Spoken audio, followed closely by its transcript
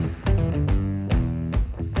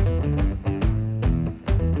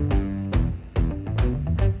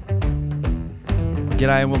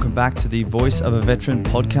G'day and welcome back to the Voice of a Veteran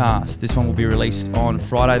podcast. This one will be released on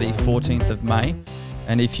Friday the 14th of May.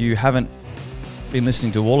 And if you haven't been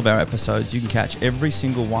listening to all of our episodes, you can catch every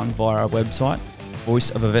single one via our website,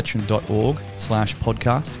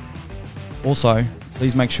 voiceofaveteran.org/podcast. Also,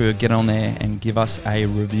 please make sure you get on there and give us a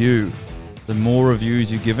review. The more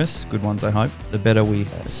reviews you give us, good ones I hope, the better we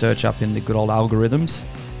search up in the good old algorithms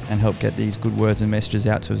and help get these good words and messages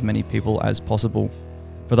out to as many people as possible.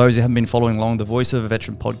 For those who haven't been following along, the Voice of a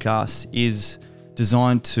Veteran podcast is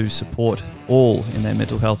designed to support all in their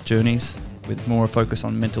mental health journeys with more focus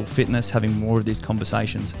on mental fitness, having more of these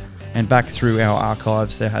conversations. And back through our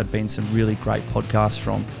archives, there have been some really great podcasts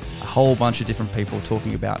from a whole bunch of different people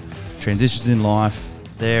talking about transitions in life,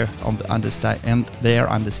 their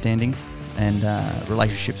understanding and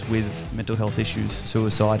relationships with mental health issues,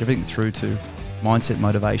 suicide, everything through to mindset,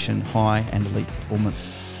 motivation, high and elite performance.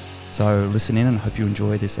 So listen in and I hope you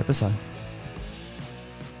enjoy this episode.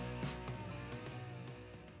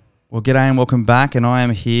 Well, g'day and welcome back. And I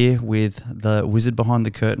am here with the wizard behind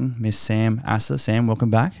the curtain, Miss Sam Asser. Sam, welcome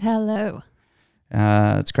back. Hello.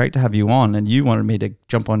 It's great to have you on. And you wanted me to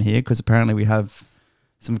jump on here because apparently we have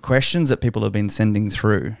some questions that people have been sending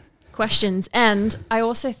through. Questions. And I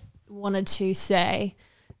also wanted to say,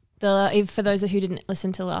 for those who didn't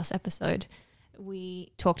listen to the last episode,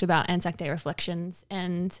 we talked about Anzac Day reflections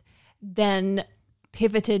and then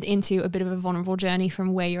pivoted into a bit of a vulnerable journey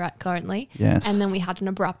from where you're at currently. Yes. And then we had an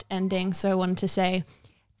abrupt ending. So I wanted to say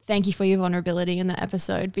thank you for your vulnerability in that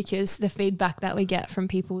episode, because the feedback that we get from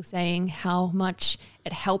people saying how much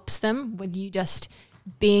it helps them with you just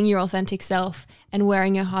being your authentic self and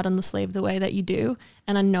wearing your heart on the sleeve the way that you do.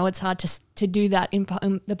 And I know it's hard to do that in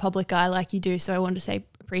the public eye like you do. So I wanted to say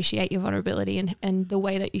appreciate your vulnerability and the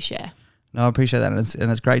way that you share. No, I appreciate that. And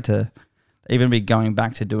it's great to even be going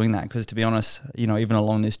back to doing that because, to be honest, even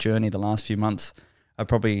along this journey the last few months, I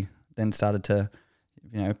probably then started to,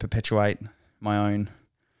 perpetuate my own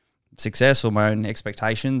success or my own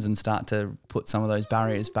expectations and start to put some of those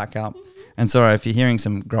barriers back up. And sorry, if you're hearing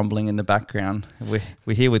some grumbling in the background,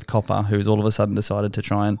 we're here with Copper, who's all of a sudden decided to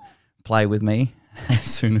try and play with me as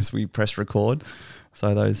soon as we press record.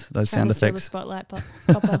 So those sound effects. The spotlight,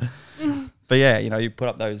 Copper. But yeah, you put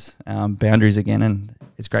up those boundaries again, and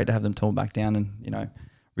it's great to have them torn back down and,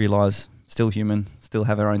 realise still human, still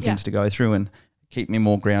have our own things to go through and keep me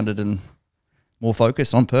more grounded and more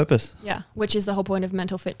focused on purpose. Yeah, which is the whole point of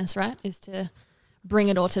mental fitness, right? Is to bring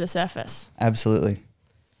it all to the surface. Absolutely.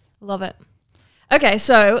 Love it. Okay,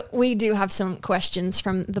 so we do have some questions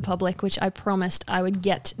from the public, which I promised I would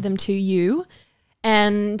get them to you.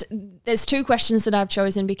 And there's two questions that I've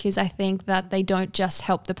chosen because I think that they don't just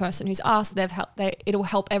help the person who's asked, it'll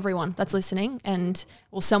help everyone that's listening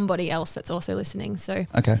or somebody else that's also listening. So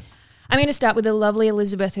okay, I'm going to start with the lovely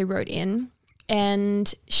Elizabeth who wrote in,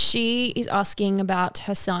 and she is asking about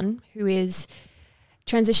her son who is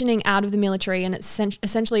transitioning out of the military, and it's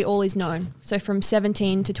essentially all is known. So from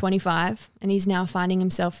 17 to 25, and he's now finding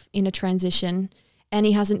himself in a transition. And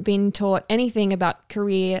he hasn't been taught anything about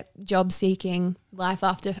career, job seeking, life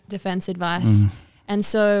after defense advice. And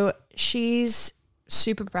so she's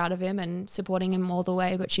super proud of him and supporting him all the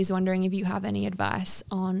way, but she's wondering if you have any advice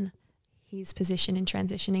on his position in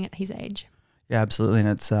transitioning at his age. Yeah, absolutely. And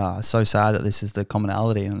it's so sad that this is the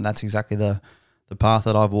commonality, and that's exactly the path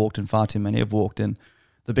that I've walked and far too many have walked. And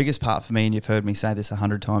the biggest part for me, and you've heard me say this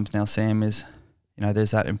 100 times now, Sam, is,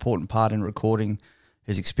 there's that important part in recording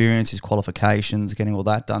his experience, his qualifications, getting all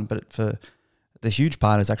that done. But for the huge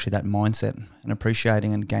part is actually that mindset and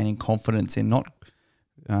appreciating and gaining confidence in not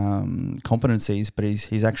competencies, but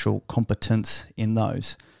his actual competence in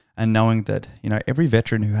those. And knowing that, every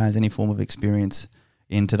veteran who has any form of experience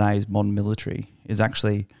in today's modern military is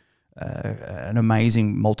actually an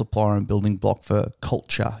amazing multiplier and building block for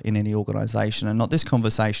culture in any organisation. And not this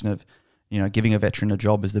conversation of, giving a veteran a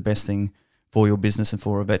job is the best thing for your business and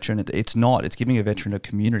for a veteran. It's not. It's giving a veteran a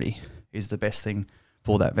community is the best thing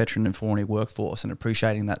for that veteran and for any workforce, and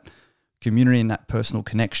appreciating that community and that personal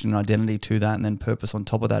connection and identity to that, and then purpose on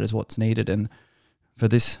top of that is what's needed. And for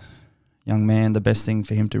this young man, the best thing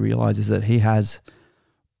for him to realise is that he has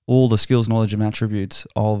all the skills, knowledge and attributes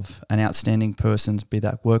of an outstanding person's, be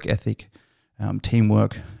that work ethic,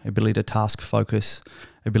 teamwork, ability to task focus,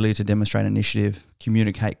 ability to demonstrate initiative,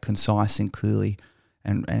 communicate concise and clearly,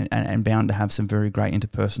 and bound to have some very great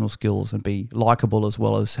interpersonal skills and be likeable as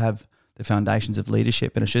well as have the foundations of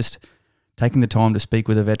leadership. And it's just taking the time to speak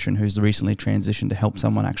with a veteran who's recently transitioned to help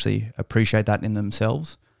someone actually appreciate that in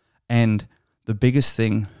themselves. And the biggest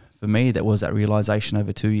thing for me that was that realization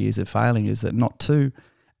over 2 years of failing is that not to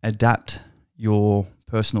adapt your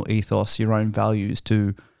personal ethos, your own values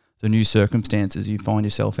to the new circumstances you find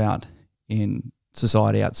yourself out in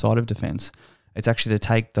society outside of defence, it's actually to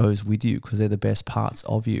take those with you because they're the best parts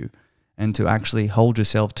of you, and to actually hold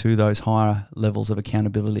yourself to those higher levels of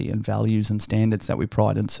accountability and values and standards that we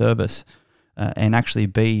pride in service, and actually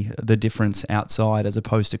be the difference outside as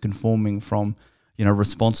opposed to conforming from,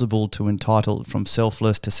 responsible to entitled, from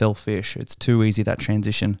selfless to selfish. It's too easy, that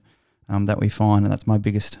transition that we find, and that's my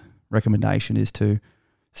biggest recommendation, is to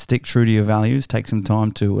stick true to your values, take some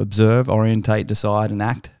time to observe, orientate, decide and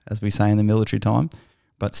act, as we say in the military time,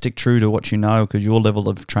 but stick true to what you know, because your level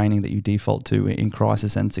of training that you default to in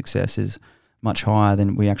crisis and success is much higher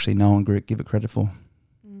than we actually know and give it credit for.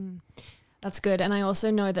 That's good. And I also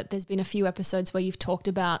know that there's been a few episodes where you've talked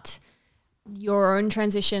about your own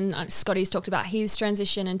transition. Scotty's talked about his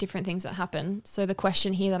transition and different things that happen. So the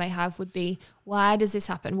question here that I have would be, why does this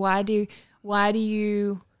happen? Why could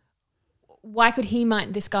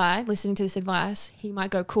this guy listening to this advice, he might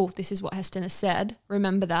go, cool, this is what Heston has said,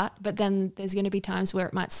 remember that. But then there's going to be times where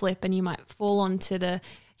it might slip and you might fall onto the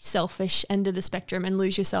selfish end of the spectrum and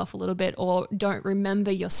lose yourself a little bit, or don't remember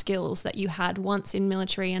your skills that you had once in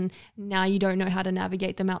military and now you don't know how to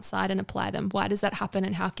navigate them outside and apply them. Why does that happen,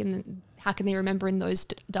 and how can they remember in those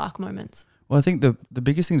dark moments? Well, I think the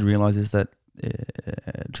biggest thing to realise is that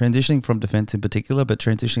transitioning from defence in particular, but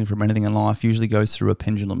transitioning from anything in life, usually goes through a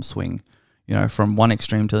pendulum swing, from one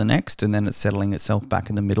extreme to the next, and then it's settling itself back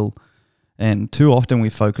in the middle. And too often we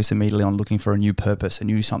focus immediately on looking for a new purpose, a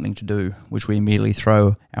new something to do, which we immediately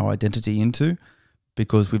throw our identity into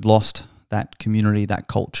because we've lost that community, that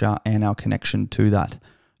culture, and our connection to that.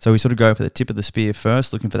 So we sort of go for the tip of the spear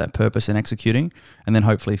first, looking for that purpose and executing, and then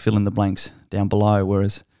hopefully fill in the blanks down below.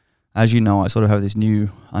 Whereas, as you know, I sort of have this new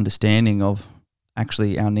understanding of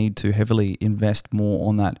actually our need to heavily invest more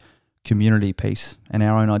on that community piece and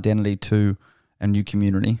our own identity to a new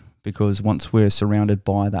community, because once we're surrounded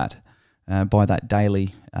by that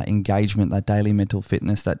daily engagement, that daily mental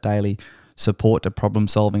fitness, that daily support to problem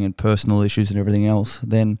solving and personal issues and everything else,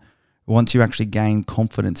 then once you actually gain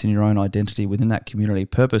confidence in your own identity within that community,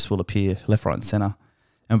 purpose will appear left, right and centre.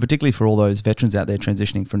 And particularly for all those veterans out there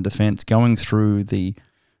transitioning from defence, going through the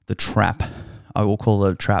trap, I will call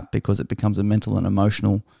it a trap because it becomes a mental and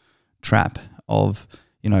emotional trap of,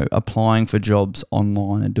 applying for jobs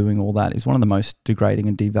online and doing all that, is one of the most degrading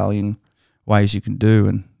and devaluing ways you can do.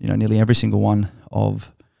 And nearly every single one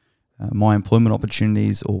of my employment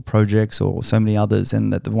opportunities or projects or so many others,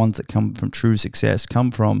 and that the ones that come from true success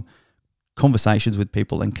come from conversations with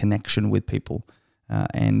people and connection with people.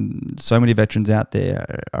 And so many veterans out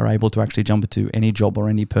there are able to actually jump into any job or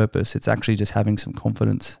any purpose. It's actually just having some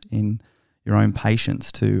confidence in your own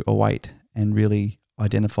patience to await and really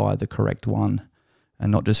identify the correct one,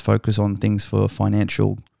 and not just focus on things for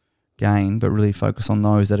financial gain, but really focus on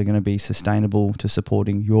those that are going to be sustainable to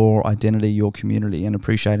supporting your identity, your community, and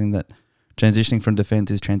appreciating that transitioning from defence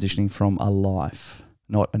is transitioning from a life,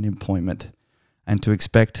 not an employment. And to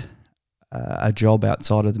expect a job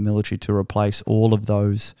outside of the military to replace all of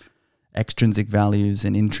those extrinsic values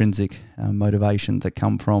and intrinsic motivations that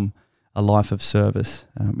come from a life of service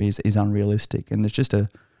is unrealistic. And there's just a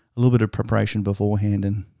little bit of preparation beforehand,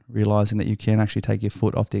 and realising that you can actually take your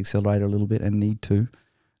foot off the accelerator a little bit and need to,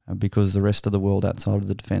 because the rest of the world outside of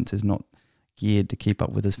the defence is not geared to keep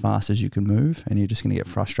up with as fast as you can move, and you're just going to get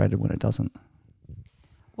frustrated when it doesn't.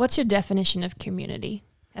 What's your definition of community,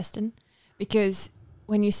 Heston? Because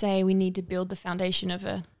when you say we need to build the foundation of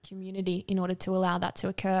a community in order to allow that to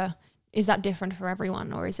occur, is that different for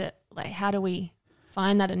everyone, or is it like, how do we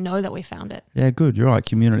find that and know that we found it? Yeah, good. You're right.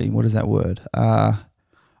 Community. What is that word?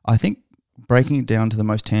 I think breaking it down to the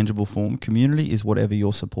most tangible form, community is whatever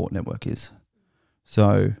your support network is.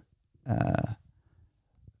 So,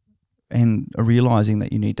 and realising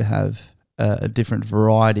that you need to have a different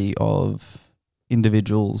variety of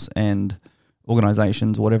individuals and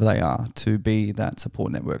organisations, whatever they are, to be that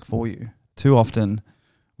support network for you. Too often,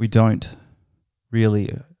 we don't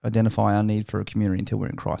really identify our need for a community until we're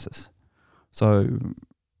in crisis. So,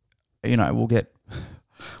 we'll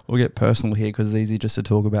get personal here because it's easy just to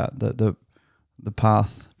talk about the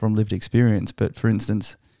path from lived experience. But for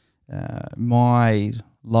instance, my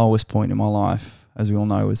lowest point in my life, as we all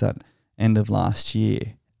know, was that end of last year,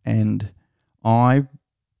 and I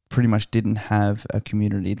pretty much didn't have a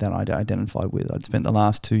community that I'd identified with. I'd spent the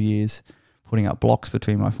last 2 years putting up blocks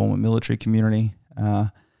between my former military community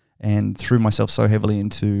and threw myself so heavily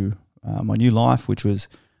into my new life, which was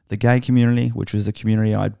the gay community, which was the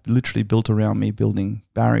community I'd literally built around me, building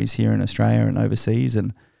barriers here in Australia and overseas.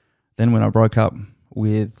 And then when I broke up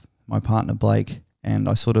with my partner Blake, and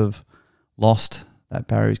I sort of lost that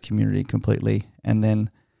barriers community completely, and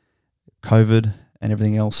then COVID and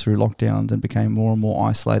everything else through lockdowns, and became more and more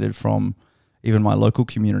isolated from even my local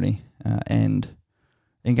community, and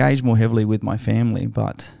engaged more heavily with my family.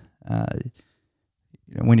 But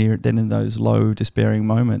when you're then in those low, despairing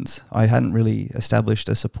moments, I hadn't really established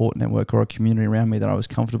a support network or a community around me that I was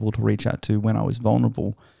comfortable to reach out to when I was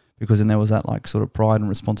vulnerable, because then there was that like sort of pride and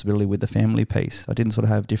responsibility with the family piece. I didn't sort of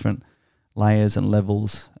have different layers and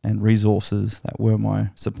levels and resources that were my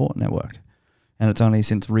support network. And it's only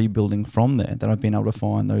since rebuilding from there that I've been able to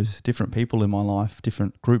find those different people in my life,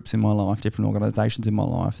 different groups in my life, different organizations in my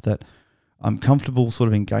life, that I'm comfortable sort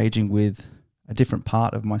of engaging with a different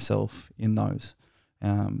part of myself in those.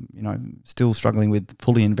 Still struggling with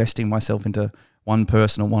fully investing myself into one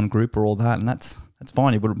person or one group or all that. And that's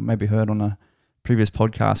fine. You would have maybe heard on a previous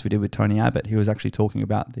podcast we did with Tony Abbott. He was actually talking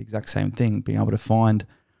about the exact same thing, being able to find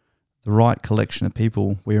the right collection of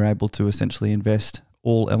people where you're able to essentially invest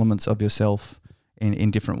all elements of yourself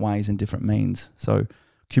in different ways and different means. So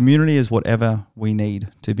community is whatever we need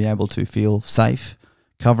to be able to feel safe,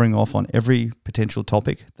 covering off on every potential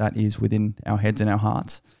topic that is within our heads and our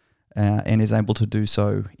hearts, and is able to do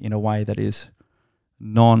so in a way that is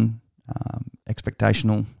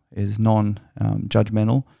non-expectational, is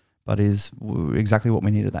non-judgmental, but is exactly what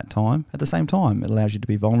we need at that time. At the same time, it allows you to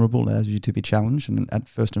be vulnerable, allows you to be challenged, and at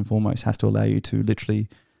first and foremost has to allow you to literally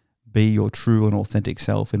be your true and authentic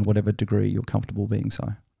self in whatever degree you're comfortable being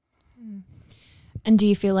so. And do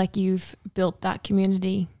you feel like you've built that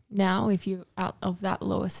community now if you're out of that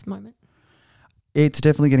lowest moment? It's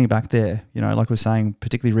definitely getting back there. Like we're saying,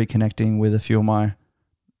 particularly reconnecting with a few of my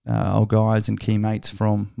old guys and key mates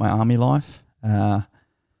from my army life.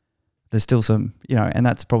 There's still some, and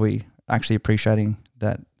that's probably actually appreciating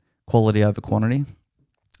that quality over quantity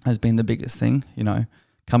has been the biggest thing,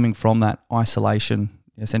 coming from that isolation,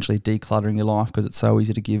 essentially decluttering your life, because it's so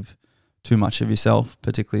easy to give too much of yourself,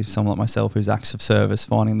 particularly someone like myself who's acts of service,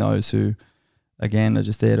 finding those who, again, are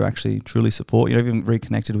just there to actually truly support. Even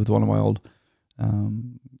reconnected with one of my old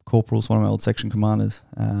corporals, one of my old section commanders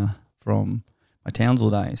from my Townsville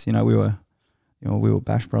days. We were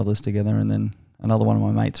Bash brothers together, and then another one of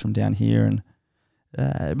my mates from down here, and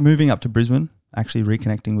moving up to Brisbane, actually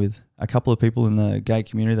reconnecting with a couple of people in the gay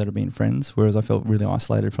community that have been friends, whereas I felt really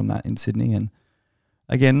isolated from that in Sydney. And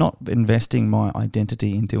again, not investing my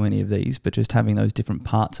identity into any of these, but just having those different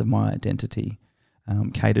parts of my identity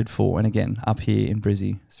catered for. And again, up here in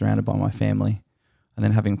Brizzy, surrounded by my family, and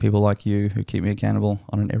then having people like you who keep me accountable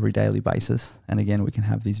on an every daily basis. And again, we can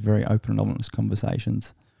have these very open and honest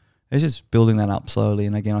conversations. It's just building that up slowly.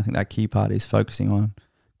 And again, I think that key part is focusing on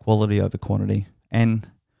quality over quantity, and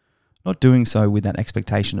not doing so with that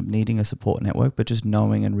expectation of needing a support network, but just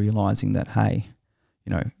knowing and realizing that, hey,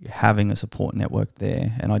 having a support network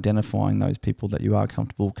there and identifying those people that you are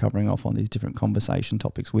comfortable covering off on these different conversation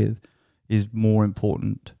topics with is more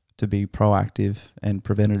important to be proactive and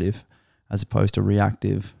preventative as opposed to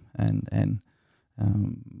reactive and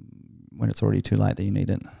when it's already too late that you need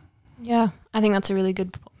it. Yeah, I think that's a really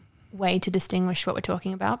good way to distinguish what we're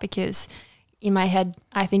talking about, because in my head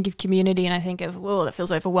I think of community and I think of, whoa, that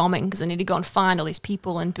feels overwhelming because I need to go and find all these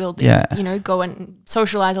people and build this, go and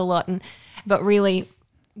socialize a lot. But really,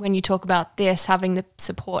 when you talk about this, having the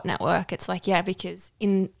support network, it's like, because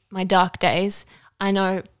in my dark days, I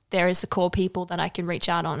know there is the core people that I can reach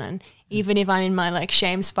out on. And even if I'm in my like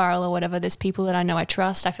shame spiral or whatever, there's people that I know I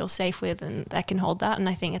trust, I feel safe with, and that can hold that. And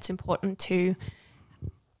I think it's important to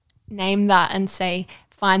name that and say,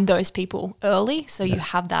 find those people early so you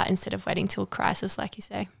have that instead of waiting till crisis, like you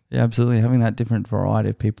say. Yeah, absolutely. Having that different variety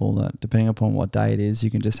of people that, depending upon what day it is,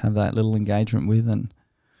 you can just have that little engagement with, and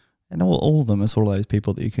all of them are sort of those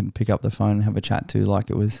people that you can pick up the phone and have a chat to like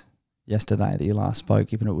it was yesterday that you last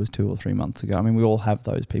spoke, even if it was 2 or 3 months ago. I mean, we all have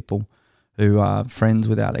those people who are friends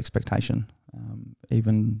without expectation.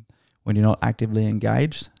 Even when you're not actively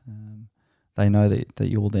engaged, they know that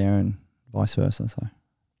you're there, and vice versa.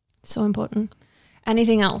 So important.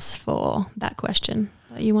 Anything else for that question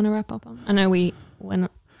that you want to wrap up on? I know we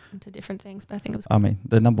went into different things, but I think it was good. I mean,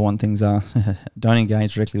 the number one things are don't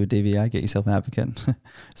engage directly with DVA, get yourself an advocate,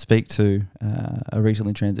 speak to a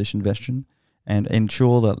recently transitioned veteran, and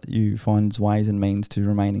ensure that you find ways and means to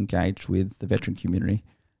remain engaged with the veteran community.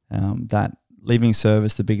 That leaving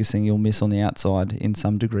service, the biggest thing you'll miss on the outside in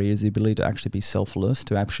some degree is the ability to actually be selfless,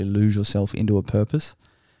 to actually lose yourself into a purpose.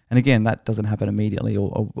 And again, that doesn't happen immediately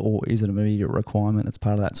or is an immediate requirement. It's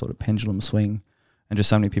part of that sort of pendulum swing. And just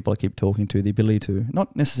so many people I keep talking to, the ability to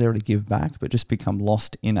not necessarily give back, but just become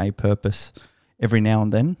lost in a purpose every now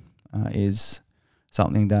and then is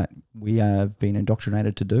something that we have been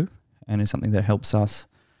indoctrinated to do, and is something that helps us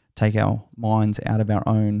take our minds out of our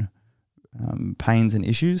own pains and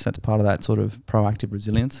issues. That's part of that sort of proactive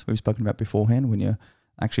resilience we've spoken about beforehand, when you're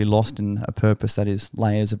actually lost in a purpose that is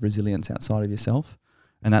layers of resilience outside of yourself.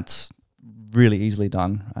 And that's really easily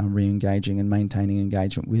done, re-engaging and maintaining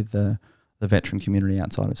engagement with the veteran community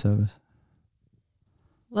outside of service.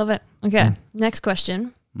 Love it. Okay, next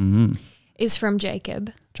question is from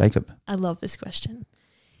Jacob. Jacob. I love this question.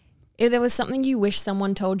 If there was something you wish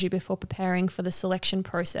someone told you before preparing for the selection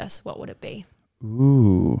process, what would it be?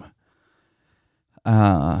 Ooh.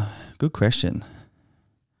 Good question.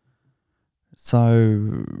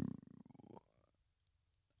 So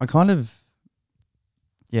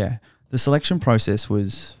the selection process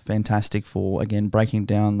was fantastic for, again, breaking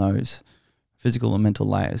down those physical and mental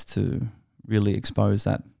layers to really expose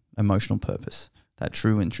that emotional purpose, that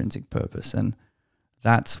true intrinsic purpose. And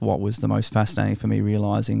that's what was the most fascinating for me,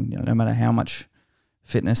 realizing, no matter how much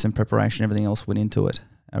fitness and preparation, everything else went into it,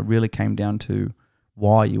 it really came down to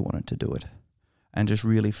why you wanted to do it, and just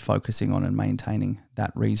really focusing on and maintaining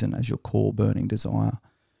that reason as your core burning desire.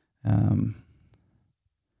 I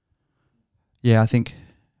think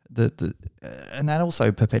and that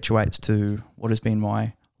also perpetuates to what has been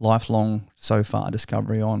my lifelong so far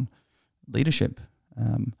discovery on leadership.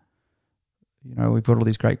 We've got all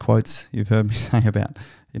these great quotes you've heard me say about,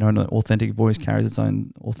 an authentic voice carries its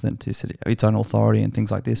own authenticity, its own authority and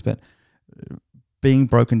things like this. But being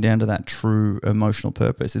broken down to that true emotional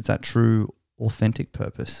purpose, it's that true authentic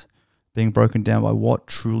purpose, being broken down by what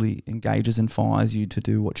truly engages and fires you to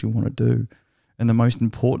do what you want to do. And the most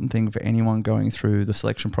important thing for anyone going through the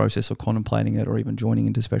selection process or contemplating it or even joining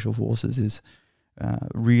into Special Forces is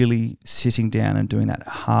really sitting down and doing that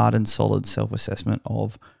hard and solid self-assessment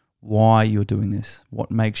of why you're doing this,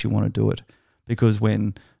 what makes you want to do it. Because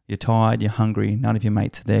when you're tired, you're hungry, none of your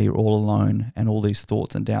mates are there, you're all alone, and all these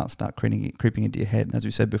thoughts and doubts start creeping into your head. And as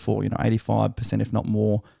we said before, 85%, if not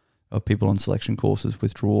more, of people on selection courses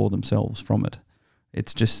withdraw themselves from it.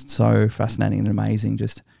 It's just so fascinating and amazing,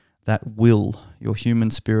 just that will, your human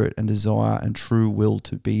spirit and desire and true will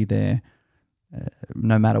to be there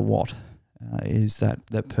no matter what, is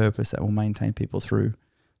that purpose that will maintain people through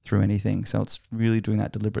anything. So it's really doing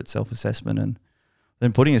that deliberate self-assessment and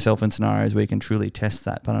then putting yourself in scenarios where you can truly test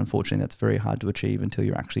that. But unfortunately, that's very hard to achieve until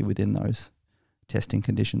you're actually within those testing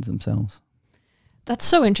conditions themselves. That's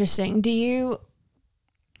so interesting. Did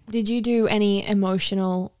you do any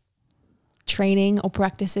emotional training or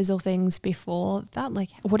practices or things before that? Like,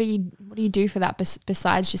 what do you do for that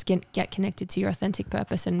besides just get connected to your authentic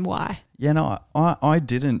purpose, and why? Yeah, no, I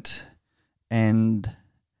didn't. And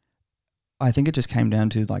I think it just came down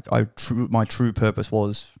to my true purpose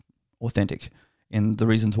was authentic in the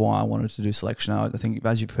reasons why I wanted to do selection. I think,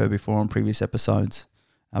 as you've heard before on previous episodes,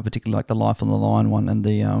 particularly like the Life on the Line one and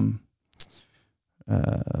the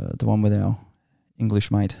one with our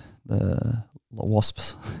English mate, the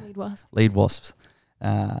Wasps. Lead Wasps.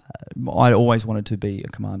 I always wanted to be a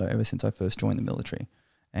commando ever since I first joined the military.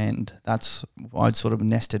 And I'd sort of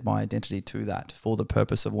nested my identity to that for the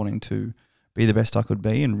purpose of wanting to be the best I could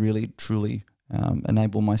be and really, truly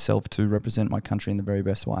enable myself to represent my country in the very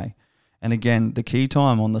best way. And again, the key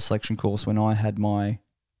time on the selection course when I had my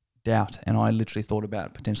doubt and I literally thought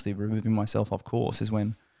about potentially removing myself off course is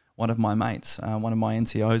when one of my mates, one of my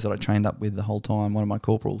NCOs that I trained up with the whole time, one of my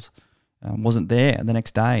corporals, wasn't there the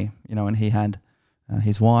next day, and he had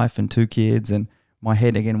his wife and 2 kids, and my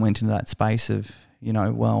head again went into that space of,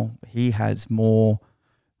 he has more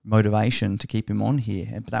motivation to keep him on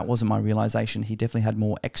here. But that wasn't my realization. He definitely had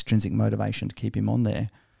more extrinsic motivation to keep him on there.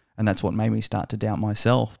 And that's what made me start to doubt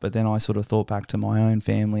myself. But then I sort of thought back to my own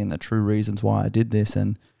family and the true reasons why I did this.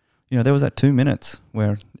 And, there was that 2 minutes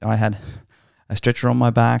where I had a stretcher on my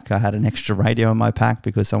back. I had an extra radio in my pack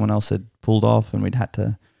because someone else had pulled off and we'd had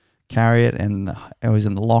to carry it. And I was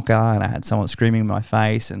in the locker and I had someone screaming in my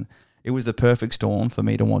face. And it was the perfect storm for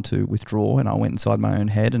me to want to withdraw. And I went inside my own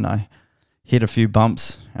head and I hit a few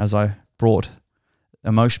bumps as I brought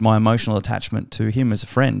my emotional attachment to him as a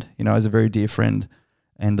friend, as a very dear friend.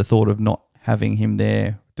 And the thought of not having him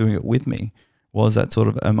there doing it with me was that sort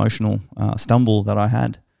of emotional stumble that I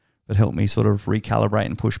had that helped me sort of recalibrate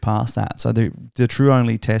and push past that. So the true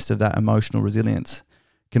only test of that emotional resilience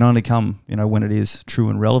can only come, when it is true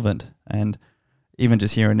and relevant. And even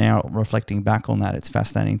just here and now, reflecting back on that, it's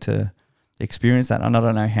fascinating to experience that. And I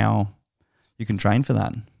don't know how you can train for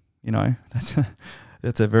that.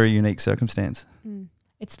 That's a very unique circumstance.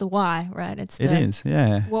 It's the why, right? It is,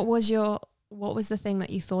 yeah. What was the thing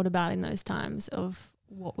that you thought about in those times of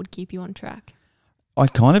what would keep you on track? I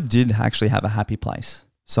kind of did actually have a happy place.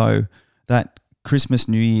 So that Christmas,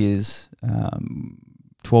 New Year's,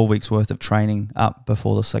 12 weeks worth of training up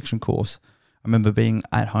before the selection course, I remember being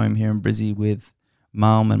at home here in Brizzy with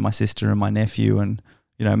mum and my sister and my nephew, and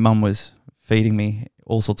mum was feeding me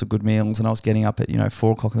all sorts of good meals, and I was getting up at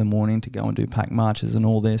 4 o'clock in the morning to go and do pack marches and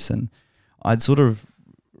all this, and I'd sort of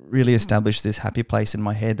really established this happy place in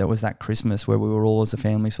my head that was that Christmas where we were all as a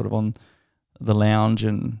family sort of on the lounge,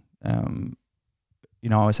 and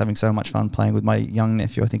I was having so much fun playing with my young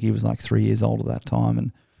nephew. I think he was like 3 years old at that time,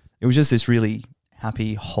 and it was just this really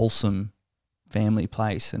happy, wholesome family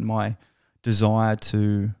place, and my desire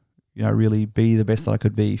to really be the best that I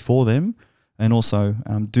could be for them, and also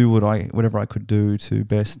do whatever I could do to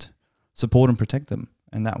best support and protect them.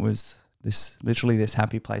 And that was this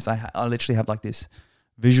happy place. I literally have like this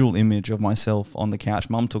visual image of myself on the couch.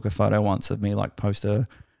 Mum took a photo once of me like post a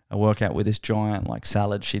workout with this giant like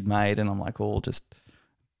salad she'd made, and I'm like all just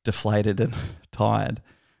deflated and tired.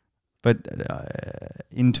 But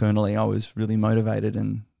internally I was really motivated,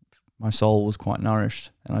 and my soul was quite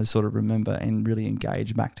nourished, and I just sort of remember and really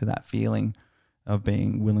engage back to that feeling of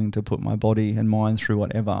being willing to put my body and mind through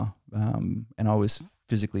whatever. And I was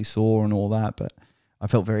physically sore and all that, but I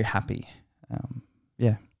felt very happy.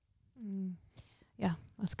 Yeah,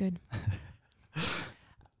 that's good.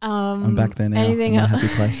 I'm back there now. Anything in else? a happy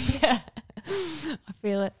place. Yeah, I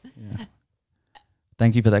feel it. Yeah.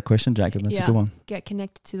 Thank you for that question, Jacob. That's a good one. Get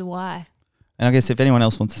connected to the why. And I guess if anyone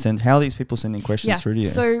else wants to send, how are these people sending questions through to you?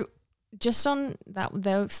 So just on that,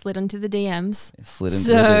 they've slid into the DMs.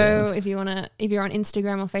 The DMs. If you're on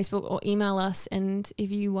Instagram or Facebook, or email us, and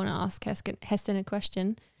if you want to ask Heston a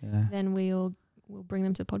question, then we'll bring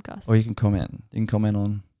them to the podcast. Or you can comment. Can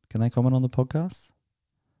they comment on the podcast?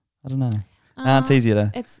 I don't know. It's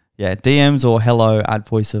easier to. DMs or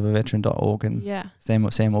hello@voiceofaveteran.org, and Sam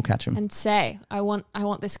will catch them. And say, I want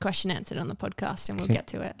this question answered on the podcast, and we'll get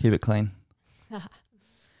to it. Keep it clean.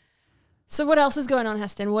 So what else is going on,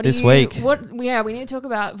 Heston? This week? We need to talk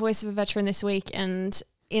about Voice of a Veteran this week, and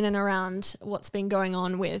in and around what's been going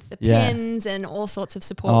on with the pins and all sorts of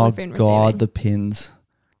support we've been receiving. Oh God, the pins!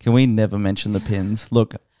 Can we never mention the pins?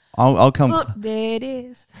 Look, I'll come. Look, there it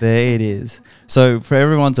is. There it is. So for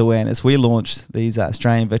everyone's awareness, we launched these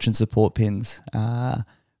Australian Veteran Support Pins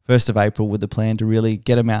 1st of April with the plan to really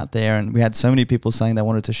get them out there, and we had so many people saying they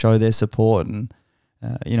wanted to show their support, and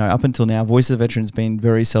up until now, Voice of the Veteran has been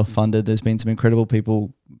very self-funded. There's been some incredible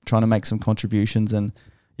people trying to make some contributions, and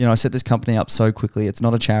I set this company up so quickly. It's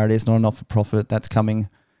not a charity. It's not a not-for-profit. That's coming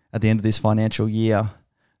at the end of this financial year.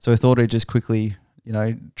 So I thought I'd just quickly,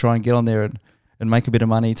 try and get on there and make a bit of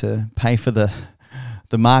money to pay for the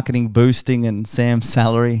marketing boosting and Sam's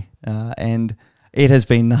salary, and it has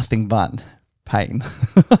been nothing but pain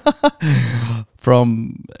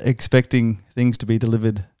from expecting things to be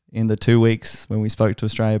delivered in the 2 weeks when we spoke to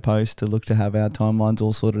Australia Post to look to have our timelines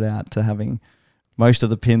all sorted out, to having most of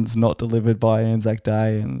the pins not delivered by Anzac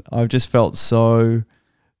Day. And I've just felt so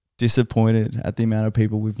disappointed at the amount of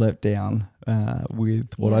people we've let down with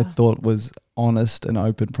what I thought was honest and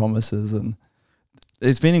open promises. And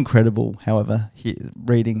it's been incredible, however,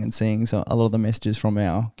 reading and seeing a lot of the messages from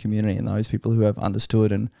our community and those people who have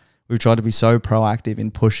understood, and we've tried to be so proactive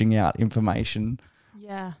in pushing out information.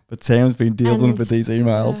 Yeah. But Sam's been dealing with these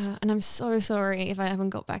emails. And I'm so sorry if I haven't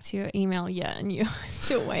got back to your email yet and you're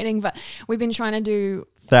still waiting, but we've been trying to do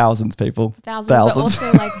thousands, people. Thousands. But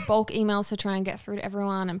also like bulk emails to try and get through to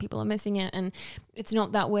everyone, and people are missing it, and it's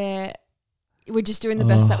not that we're just doing the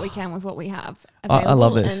best that we can with what we have available. I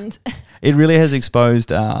love this. And it really has exposed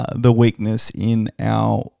the weakness in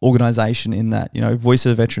our organisation, in that, Voice of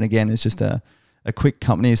the Veteran, again, is just a quick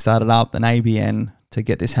company started up, an ABN, to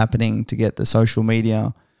get this happening, to get the social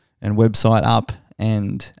media and website up,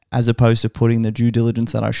 and as opposed to putting the due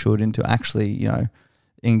diligence that I should into actually,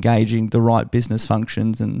 engaging the right business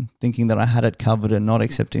functions and thinking that I had it covered, and not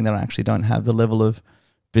accepting that I actually don't have the level of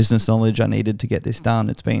business knowledge I needed to get this done.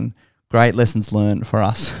 It's been great lessons learned for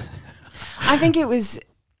us. I think it was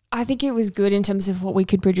good in terms of what we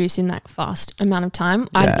could produce in that fast amount of time.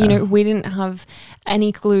 We didn't have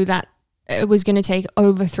any clue that it was going to take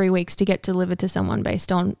over 3 weeks to get delivered to someone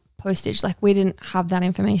based on postage. Like, we didn't have that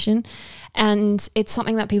information, and it's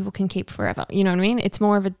something that people can keep forever. You know what I mean? It's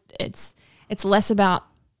more of it's less about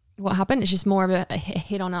what happened. It's just more of a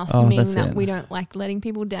hit on us, meaning that we don't like letting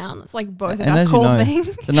people down. It's like both of our core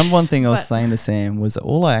things. The number one thing I was saying to Sam was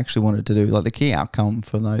all I actually wanted to do, like the key outcome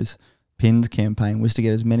from those pins campaign, was to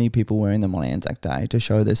get as many people wearing them on Anzac Day to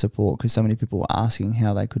show their support, because so many people were asking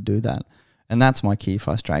how they could do that. And that's my key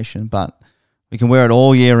frustration. But we can wear it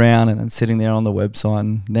all year round, and it's sitting there on the website.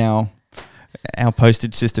 And now our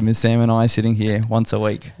postage system is Sam and I sitting here once a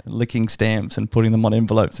week, licking stamps and putting them on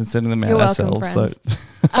envelopes and sending them out You're welcome, ourselves.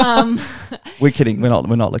 friends. So we're kidding. We're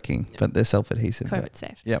not licking, but they're self-adhesive. COVID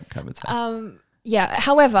safe. Yep, COVID safe. Yeah.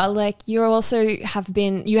 However, like you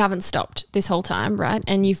haven't stopped this whole time, right?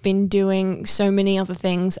 And you've been doing so many other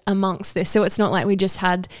things amongst this. So it's not like we just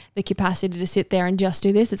had the capacity to sit there and just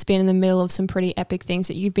do this. It's been in the middle of some pretty epic things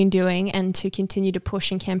that you've been doing, and to continue to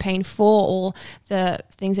push and campaign for all the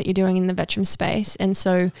things that you're doing in the veteran space. And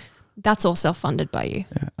so that's all self-funded by you.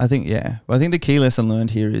 Yeah, I think the key lesson learned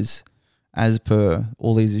here is, as per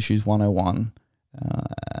All These Issues 101,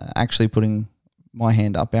 actually putting my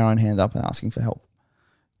hand up, our own hand up, and asking for help.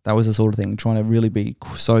 That was the sort of thing, trying to really be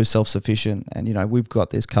so self-sufficient and, we've got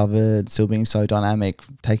this covered, still being so dynamic,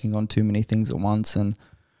 taking on too many things at once. And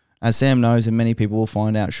as Sam knows, and many people will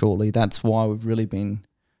find out shortly, that's why we've really been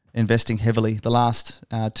investing heavily. The last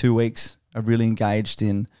 2 weeks are really engaged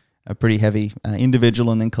in a pretty heavy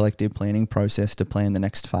individual and then collective planning process to plan the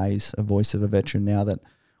next phase of Voice of a Veteran, now that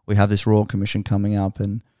we have this Royal Commission coming up.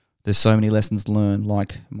 And there's so many lessons learned,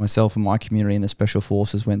 like myself and my community and the Special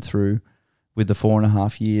Forces went through with the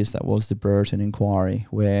 4.5 years that was the Brereton inquiry,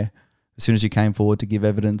 where as soon as you came forward to give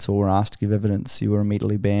evidence or were asked to give evidence, you were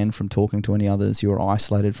immediately banned from talking to any others. You were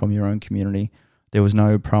isolated from your own community. There was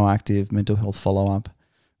no proactive mental health follow-up,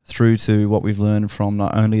 through to what we've learned from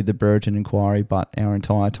not only the Brereton inquiry but our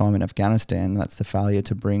entire time in Afghanistan. That's the failure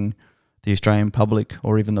to bring the Australian public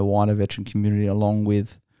or even the wider veteran community along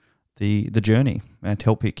with the journey, and to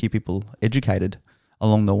help keep people educated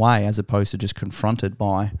along the way, as opposed to just confronted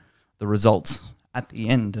by the results at the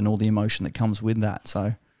end and all the emotion that comes with that.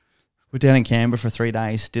 So we're down in Canberra for 3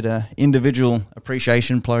 days, did a individual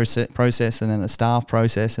appreciation process and then a staff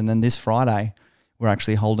process, and then this Friday we're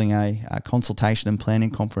actually holding a consultation and planning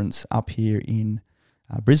conference up here in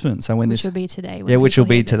Brisbane. So which will be today. Which will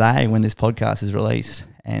be today when this podcast is released.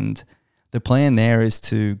 And the plan there is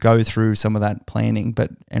to go through some of that planning,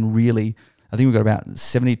 and really, I think we've got about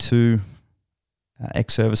 72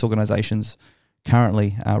 ex-service organisations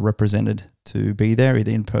currently represented to be there,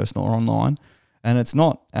 either in person or online. And it's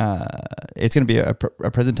not, it's going to be a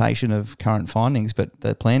presentation of current findings, but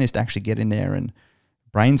the plan is to actually get in there and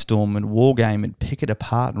brainstorm and war game and pick it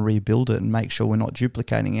apart and rebuild it and make sure we're not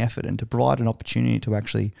duplicating effort, and to provide an opportunity to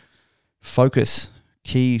actually focus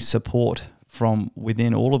key support from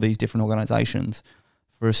within all of these different organisations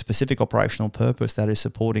for a specific operational purpose that is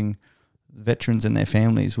supporting veterans and their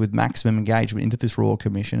families with maximum engagement into this Royal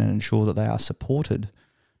Commission, and ensure that they are supported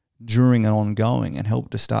during and ongoing, and help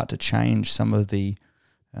to start to change some of the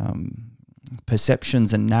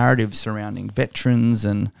perceptions and narratives surrounding veterans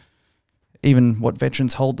and even what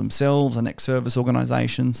veterans hold themselves and ex-service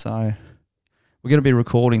organisations. So we're going to be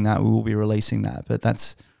recording that. We will be releasing that. But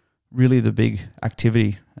that's really the big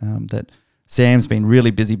activity that Sam's been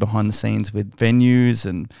really busy behind the scenes with, venues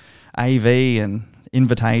and AV and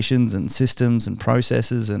invitations and systems and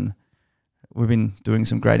processes. And we've been doing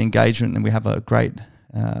some great engagement, and we have a great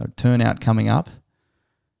turnout coming up.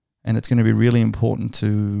 And it's going to be really important to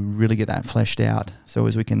really get that fleshed out, so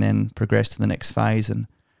as we can then progress to the next phase. And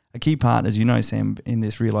a key part, as you know, Sam, in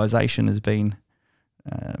this realisation has been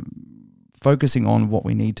focusing on what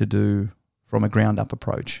we need to do from a ground-up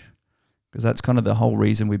approach, because that's kind of the whole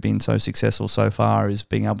reason we've been so successful so far, is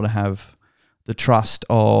being able to have the trust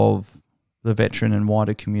of the veteran and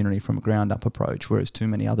wider community from a ground-up approach, whereas too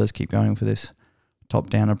many others keep going for this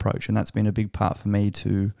top-down approach. And that's been a big part for me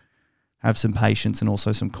to have some patience and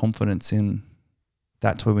also some confidence in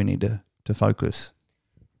that's where we need to focus.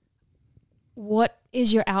 What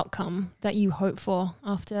is your outcome that you hope for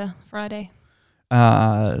after Friday?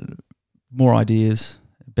 More ideas,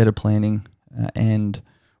 better planning, and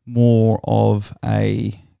more of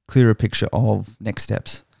a clearer picture of next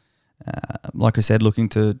steps. Like I said, looking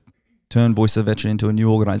to turn Voice of a Veteran into a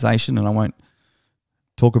new organisation, and I won't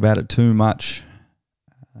talk about it too much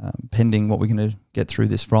pending what we're going to get through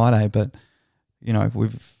this Friday. But,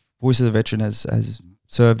 Voice of the Veteran has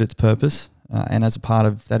served its purpose, and as a part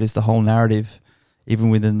of that is the whole narrative, even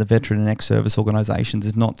within the veteran and ex-service organisations,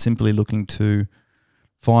 is not simply looking to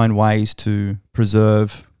find ways to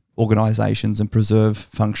preserve organisations and preserve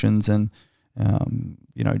functions and,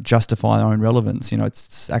 justify their own relevance.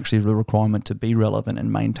 It's actually the requirement to be relevant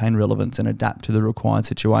and maintain relevance and adapt to the required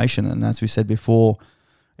situation. And as we said before,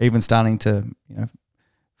 even starting to,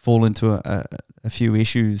 fall into a few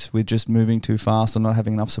issues with just moving too fast or not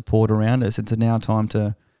having enough support around us. It's now time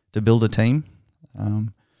to build a team,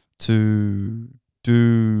 to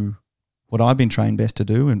do what I've been trained best to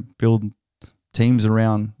do, and build teams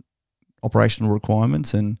around operational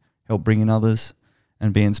requirements and help bring in others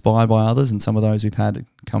and be inspired by others. And some of those we've had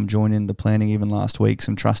come join in the planning even last week,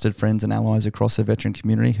 some trusted friends and allies across the veteran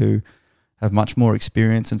community who have much more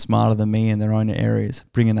experience and smarter than me in their own areas,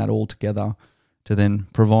 bringing that all together to then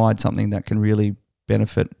provide something that can really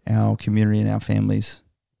benefit our community and our families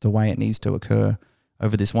the way it needs to occur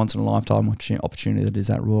over this once-in-a-lifetime opportunity that is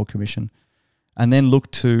that Royal Commission. And then look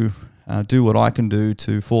to do what I can do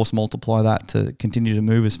to force multiply that, to continue to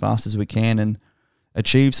move as fast as we can and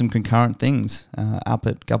achieve some concurrent things up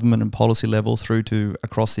at government and policy level through to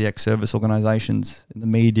across the ex-service organisations, in the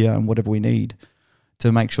media and whatever we need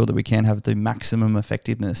to make sure that we can have the maximum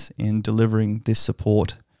effectiveness in delivering this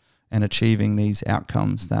support and achieving these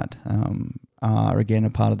outcomes that are, again, a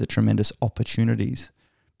part of the tremendous opportunities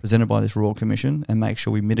presented by this Royal Commission, and make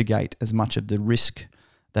sure we mitigate as much of the risk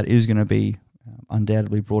that is going to be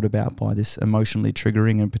undoubtedly brought about by this emotionally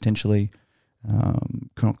triggering and potentially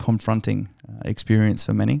confronting experience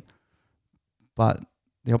for many. But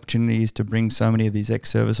the opportunity is to bring so many of these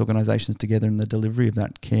ex-service organisations together in the delivery of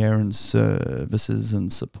that care and services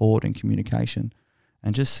and support and communication,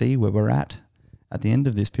 and just see where we're at the end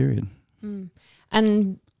of this period.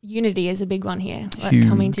 And unity is a big one here, like Huge.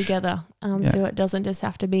 coming together. So it doesn't just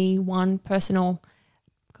have to be one personal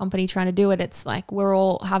company trying to do it. It's like we're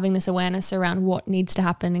all having this awareness around what needs to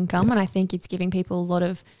happen and come. And I think it's giving people a lot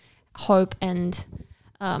of hope and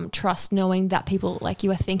trust, knowing that people like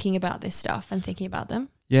you are thinking about this stuff and thinking about them.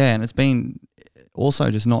 Yeah, and it's been also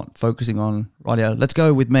just not focusing on, let's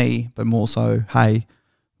go with me, but more so, hey,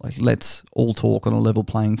 like let's all talk on a level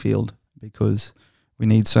playing field, because we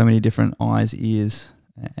need so many different eyes, ears,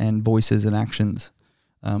 and voices and actions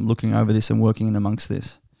looking over this and working in amongst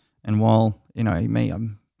this. And while, me,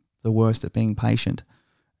 I'm the worst at being patient,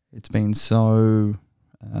 it's been so...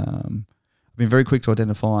 I've been very quick to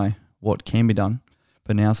identify what can be done,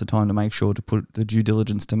 but now's the time to make sure to put the due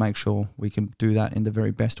diligence to make sure we can do that in the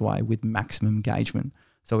very best way with maximum engagement,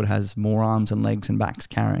 so it has more arms and legs and backs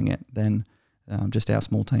carrying it than just our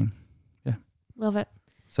small team. Yeah. Love it.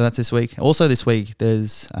 So that's this week. Also this week,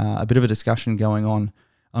 there's a bit of a discussion going on.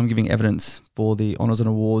 I'm giving evidence for the Honours and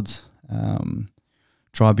Awards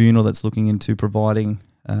tribunal that's looking into providing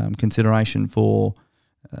consideration for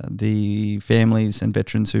the families and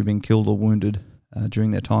veterans who've been killed or wounded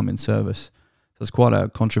during their time in service. So it's quite a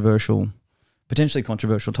potentially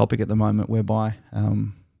controversial topic at the moment, whereby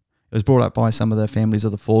it was brought up by some of the families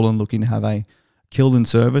of the fallen looking to have a killed in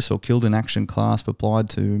service or killed in action clasp applied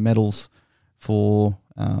to medals for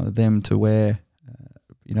them to wear,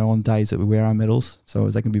 on days that we wear our medals, so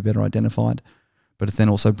as they can be better identified. But it's then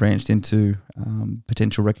also branched into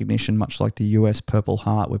potential recognition, much like the US Purple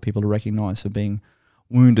Heart, where people are recognised for being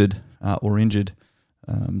wounded or injured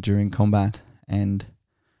during combat. And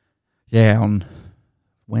on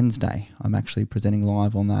Wednesday, I'm actually presenting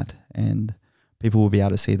live on that, and people will be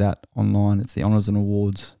able to see that online. It's the Honours and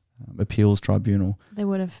Awards Appeals Tribunal. They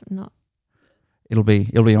would have not. It'll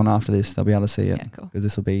be on after this. They'll be able to see it. Yeah, cool. Because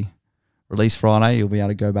this will be released Friday. You'll be able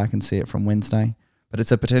to go back and see it from Wednesday. But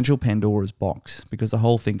it's a potential Pandora's box, because the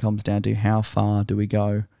whole thing comes down to how far do we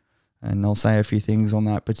go. And I'll say a few things on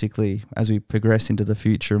that, particularly as we progress into the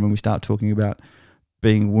future, and when we start talking about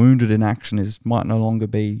being wounded in action, might no longer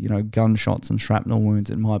be, gunshots and shrapnel wounds.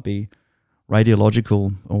 It might be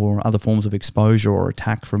radiological or other forms of exposure or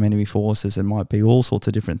attack from enemy forces. It might be all sorts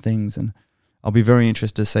of different things. And I'll be very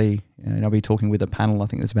interested to see, and I'll be talking with a panel, I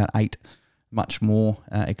think there's about 8 much more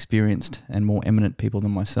experienced and more eminent people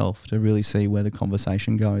than myself, to really see where the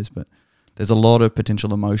conversation goes. But there's a lot of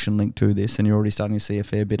potential emotion linked to this, and you're already starting to see a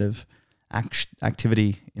fair bit of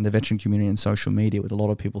activity in the veteran community and social media, with a lot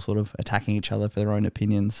of people sort of attacking each other for their own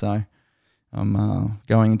opinions. So I'm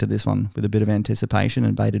going into this one with a bit of anticipation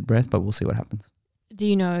and bated breath, but we'll see what happens. Do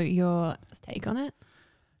you know your take on it?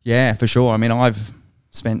 Yeah, for sure. I mean, I've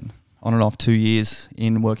spent on and off 2 years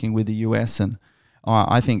in working with the US, and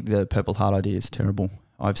I think the Purple Heart idea is terrible.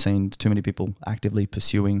 I've seen too many people actively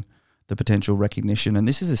pursuing the potential recognition, and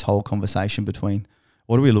this is this whole conversation between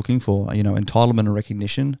what are we looking for, entitlement and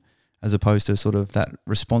recognition, as opposed to sort of that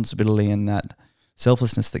responsibility and that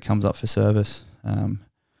selflessness that comes up for service.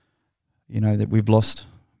 That we've lost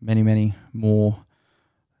many, many more,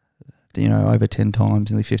 over 10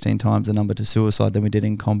 times, nearly 15 times the number to suicide than we did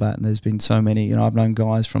in combat. And there's been so many, I've known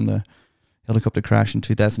guys from the helicopter crash in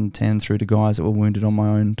 2010 through to guys that were wounded on my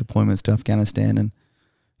own deployments to Afghanistan. And,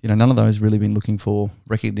 none of those really been looking for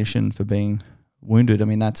recognition for being wounded. I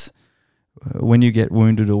mean, that's when you get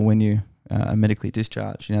wounded or when you are medically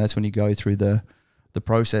discharged, that's when you go through the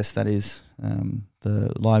process that is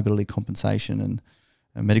the liability compensation and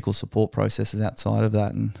medical support processes outside of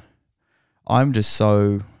that. And I'm just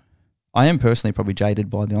so I am personally probably jaded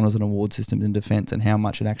by the honours and award systems in defence and how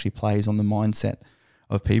much it actually plays on the mindset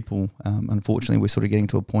of people. Unfortunately, we're sort of getting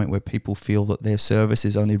to a point where people feel that their service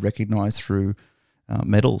is only recognised through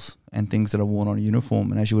medals and things that are worn on a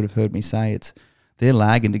uniform. And as you would have heard me say, they're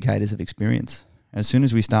lag indicators of experience. As soon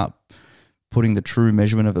as we start putting the true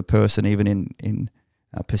measurement of a person, even in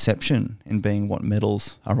perception, in being what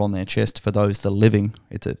medals are on their chest for those that are living,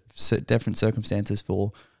 it's a different circumstances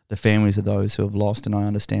for the families of those who have lost, and I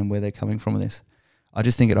understand where they're coming from with this. I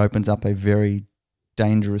just think it opens up a very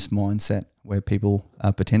dangerous mindset where people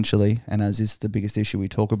are potentially, and as is the biggest issue we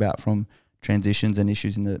talk about from transitions and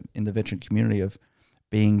issues in the veteran community, of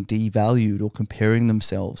being devalued or comparing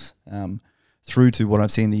themselves through to what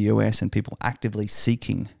I've seen in the US, and people actively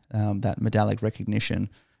seeking that medallic recognition,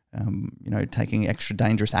 taking extra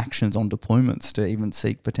dangerous actions on deployments to even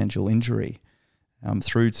seek potential injury,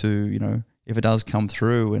 through to, if it does come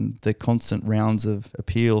through, and the constant rounds of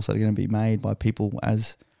appeals that are going to be made by people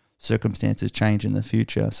as circumstances change in the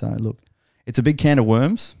future. So look, it's a big can of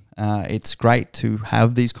worms. It's great to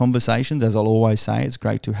have these conversations, as I'll always say. It's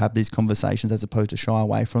great to have these conversations as opposed to shy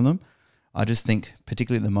away from them. I just think,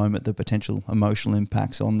 particularly at the moment, the potential emotional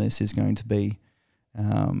impacts on this is going to be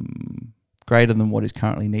greater than what is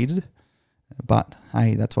currently needed. But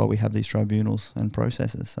hey, that's why we have these tribunals and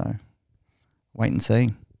processes. So wait and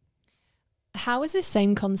see. How is this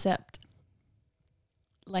same concept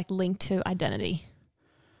linked to identity?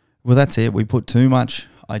 Well, that's it. We put too much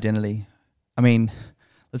identity. I mean,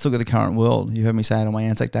 let's look at the current world. You heard me say it on my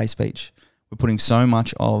Anzac Day speech. We're putting so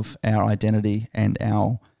much of our identity and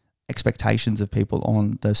our expectations of people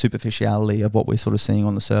on the superficiality of what we're sort of seeing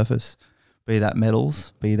on the surface, be that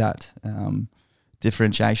medals, be that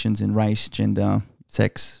differentiations in race, gender,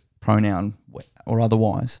 sex, pronoun, or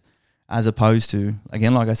otherwise, as opposed to,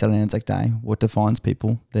 again, like I said on Anzac Day, what defines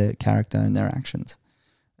people, their character and their actions.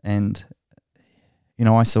 And,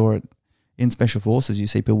 I saw it in Special Forces. You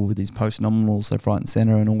see people with these post-nominals left, right and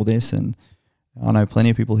centre and all this, and I know plenty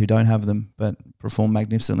of people who don't have them but perform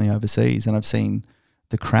magnificently overseas. And I've seen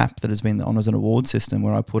the crap that has been the honours and awards system,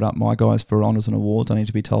 where I put up my guys for honours and awards. I need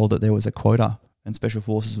to be told that there was a quota and Special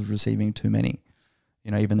Forces was receiving too many.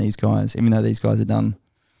 Even these guys, even though these guys have done,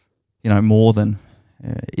 more than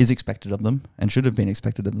is expected of them and should have been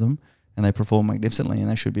expected of them, and they perform magnificently and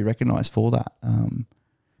they should be recognised for that.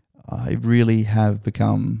 I really have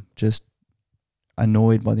become just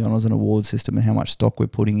annoyed by the honours and awards system and how much stock we're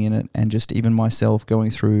putting in it, and just even myself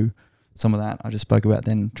going through some of that. I just spoke about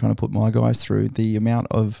then trying to put my guys through the amount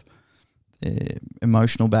of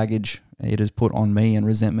emotional baggage it has put on me and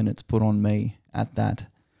resentment it's put on me at that.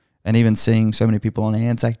 And even seeing so many people on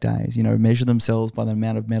Anzac Days, measure themselves by the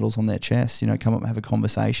amount of medals on their chest, come up and have a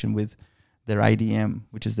conversation with their ADM,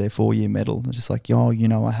 which is their 4-year medal. They're just like,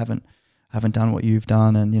 I haven't done what you've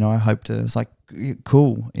done, and, I hope to. It's like,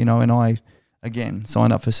 cool, and I, again,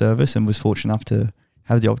 signed up for service and was fortunate enough to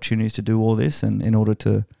have the opportunities to do all this. And in order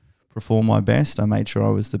to perform my best, I made sure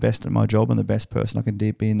I was the best at my job and the best person I could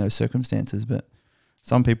be in those circumstances. But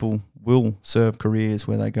some people will serve careers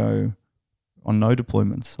where they go on no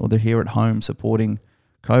deployments, or they're here at home supporting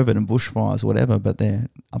COVID and bushfires or whatever, but they're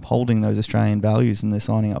upholding those Australian values and they're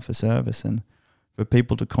signing up for service. And for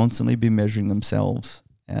people to constantly be measuring themselves,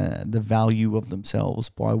 the value of themselves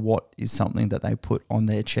by what is something that they put on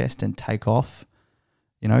their chest and take off,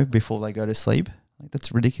 before they go to sleep,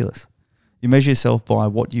 that's ridiculous. You measure yourself by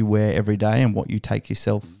what you wear every day and what you take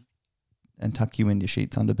yourself and tuck you in your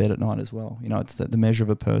sheets under bed at night as well. It's that the measure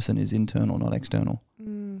of a person is internal, not external.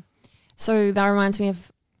 So that reminds me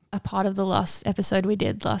of a part of the last episode we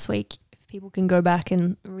did last week. If people can go back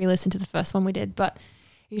and re-listen to the first one we did, but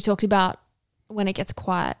you talked about when it gets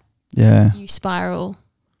quiet, you spiral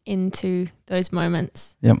into those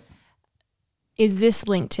moments. Yep. Is this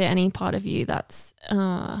linked to any part of you that's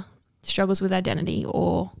struggles with identity,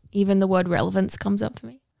 or even the word relevance comes up for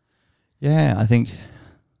me? Yeah, I think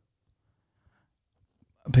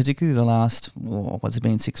particularly the last, what's it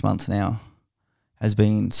been, 6 months now, has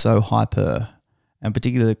been so hyper, and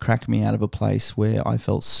particularly cracked me out of a place where I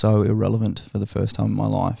felt so irrelevant for the first time in my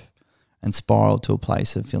life and spiraled to a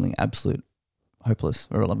place of feeling absolute hopeless,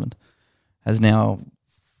 irrelevant, has now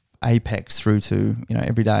apex through to,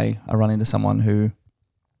 every day I run into someone who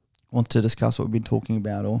wants to discuss what we've been talking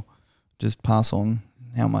about, or just pass on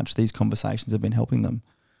how much these conversations have been helping them.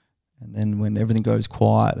 And then when everything goes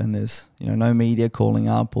quiet and there's, no media calling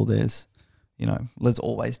up, or there's, there's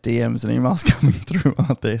always DMs and emails coming through,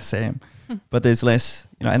 aren't there, Sam? But there's less,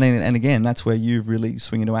 and again, that's where you really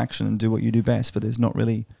swing into action and do what you do best, but there's not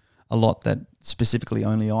really a lot that specifically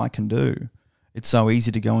only I can do. it's so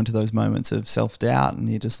easy to go into those moments of self-doubt, and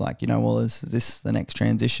you're just like, well, is this the next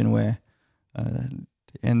transition where, and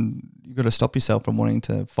you've got to stop yourself from wanting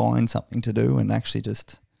to find something to do and actually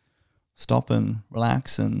just stop and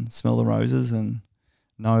relax and smell the roses and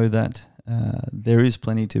know that there is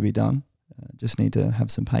plenty to be done. Just need to have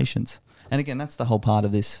some patience. And again, that's the whole part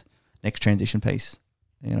of this next transition piece.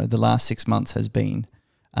 The last 6 months has been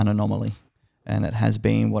an anomaly, and it has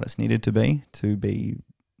been what it's needed to be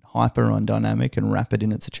hyper and dynamic and rapid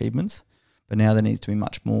in its achievements. But now there needs to be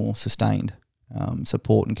much more sustained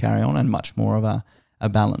support and carry on, and much more of a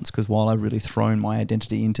balance. Because while I've really thrown my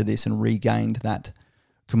identity into this and regained that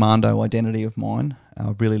commando identity of mine,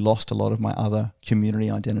 I've really lost a lot of my other community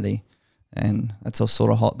identity. And that's sort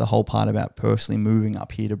of the whole part about personally moving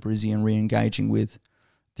up here to Brizzy and re-engaging with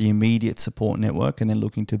the immediate support network, and then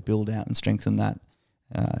looking to build out and strengthen that.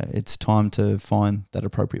 It's time to find that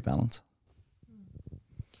appropriate balance.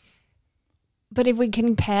 But if we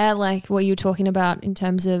compare like what you were talking about in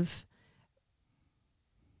terms of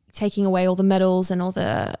taking away all the medals and all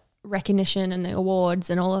the recognition and the awards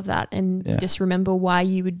and all of that, and just remember why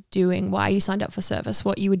you signed up for service,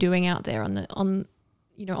 what you were doing out there on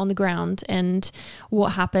the ground, and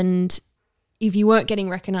what happened if you weren't getting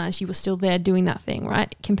recognized, you were still there doing that thing,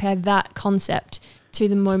 right? Compare that concept to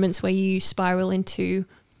the moments where you spiral into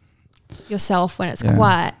yourself when it's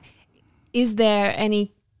quiet. Is there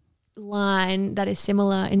any line that is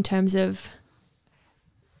similar in terms of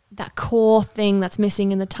that core thing that's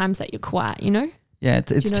missing in the times that you're quiet, Yeah,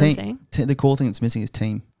 it's team. The core thing that's missing is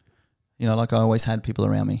team. Like I always had people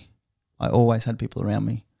around me.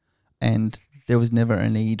 And there was never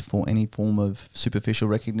a need for any form of superficial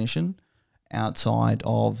recognition outside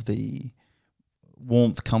of the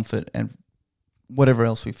warmth, comfort, and whatever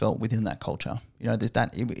else we felt within that culture.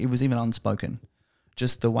 It was even unspoken.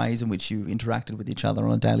 Just the ways in which you interacted with each other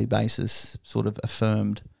on a daily basis sort of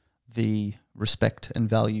affirmed the respect and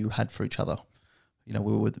value you had for each other. We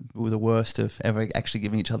were the worst of ever actually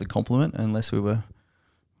giving each other compliment, unless we were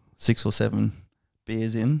 6 or 7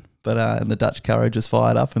 beers in. But and the Dutch courage is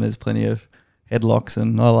fired up, and there's plenty of headlocks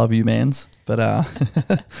and I love you mans. But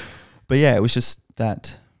but yeah, it was just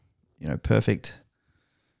that perfect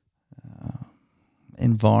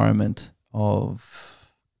environment of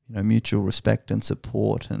mutual respect and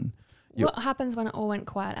support. And what happens when it all went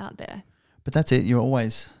quiet out there? But that's it. You're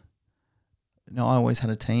always. I always had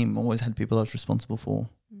a team. Always had people I was responsible for.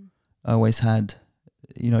 I always had.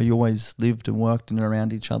 You always lived and worked and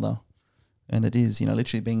around each other, and it is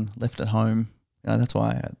literally being left at home. That's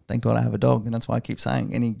why thank God I have a dog, and that's why I keep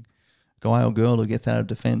saying any guy or girl who gets out of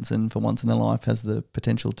defence and for once in their life has the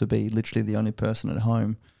potential to be literally the only person at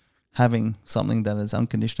home, having something that is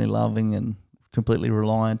unconditionally loving and completely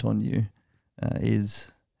reliant on you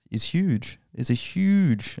is huge. It's a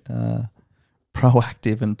huge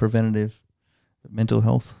proactive and preventative mental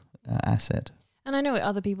health asset. And I know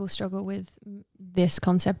other people struggle with this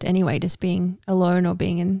concept anyway, just being alone or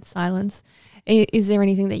being in silence. Is there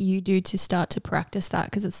anything that you do to start to practice that?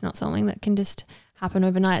 Because it's not something that can just happen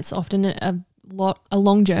overnight. It's often a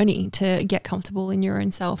long journey to get comfortable in your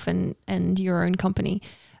own self and your own company.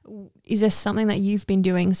 Is there something that you've been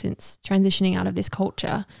doing since transitioning out of this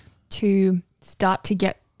culture to start to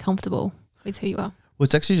get comfortable with who you are? Well,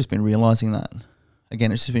 it's actually just been realising that.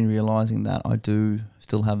 Again, it's just been realising that I do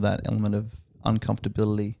still have that element of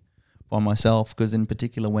uncomfortability by myself, because in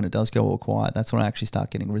particular when it does go all quiet, that's when I actually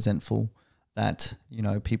start getting resentful that,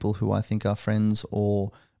 people who I think are friends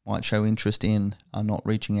or might show interest in are not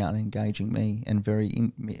reaching out and engaging me, and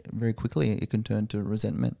very quickly it can turn to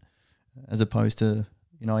resentment, as opposed to,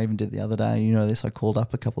 I even did the other day, I called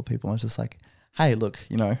up a couple of people and I was just like, hey, look,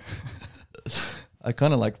 I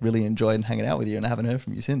kind of really enjoyed hanging out with you and I haven't heard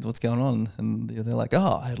from you since. What's going on? And they're like,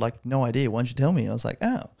 oh, I had no idea. Why don't you tell me? I was like,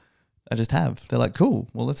 oh, I just have. They're like, cool,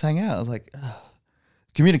 well, let's hang out. I was like, oh.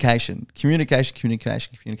 Communication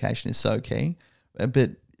is so key.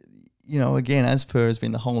 But, again, as per has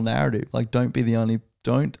been the whole narrative,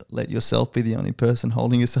 don't let yourself be the only person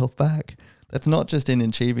holding yourself back. That's not just in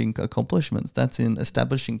achieving accomplishments. That's in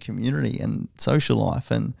establishing community and social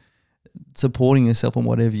life and supporting yourself on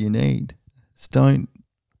whatever you need. Just don't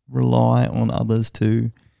rely on others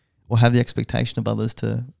or have the expectation of others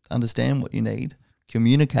to understand what you need,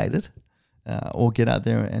 communicate it, or get out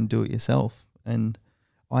there and do it yourself. And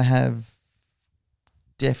I have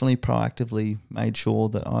definitely proactively made sure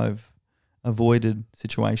that I've avoided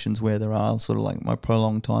situations where there are sort of my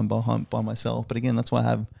prolonged time by myself. But again, that's why I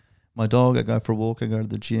have my dog. I go for a walk, I go to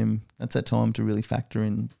the gym. That's that time to really factor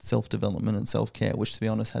in self-development and self-care, which, to be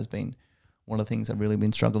honest, has been one of the things I've really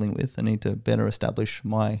been struggling with. I need to better establish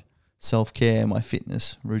my self-care, my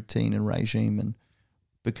fitness routine and regime, and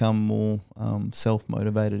become more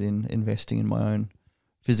self-motivated in investing in my own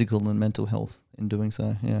physical and mental health in doing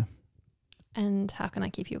so, yeah. And how can I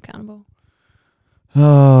keep you accountable?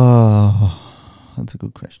 Oh, that's a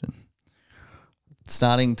good question.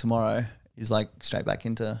 Starting tomorrow is like straight back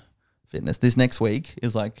into fitness. This next week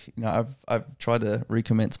is like, I've tried to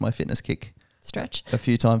recommence my fitness kick Stretch. a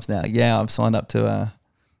few times now. Yeah, I've signed up to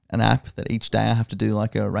an app that each day I have to do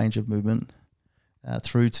like a range of movement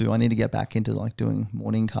through to I need to get back into like doing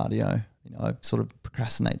morning cardio. I sort of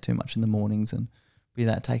procrastinate too much in the mornings, and be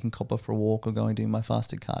that taking Copper for a walk or going doing my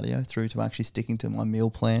fasted cardio through to actually sticking to my meal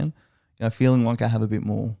plan. Feeling like I have a bit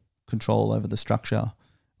more control over the structure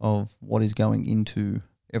of what is going into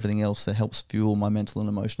everything else that helps fuel my mental and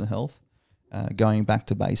emotional health. Going back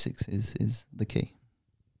to basics is the key.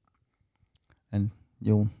 And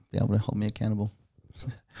you'll be able to hold me accountable.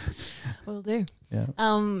 Will do. Yeah.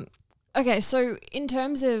 Okay, so in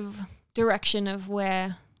terms of direction of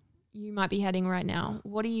where you might be heading right now,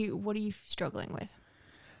 what are you struggling with?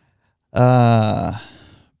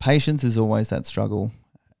 Patience is always that struggle.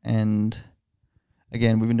 And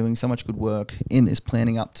again, we've been doing so much good work in this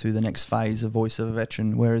planning up to the next phase of Voice of a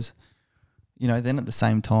Veteran. Whereas, then at the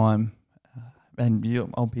same time,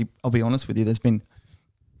 I'll be honest with you, there's been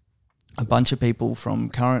a bunch of people from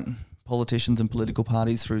current politicians and political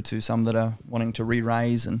parties through to some that are wanting to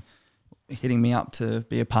re-raise and hitting me up to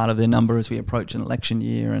be a part of their number as we approach an election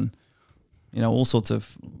year, and all sorts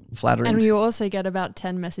of flattering. And you also get about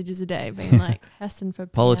 10 messages a day being like, Heston for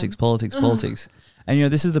PM. Politics.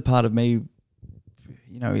 And, this is the part of me,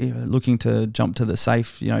 looking to jump to the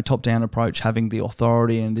safe, top-down approach, having the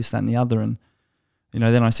authority and this, that and the other. And,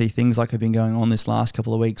 then I see things like have been going on this last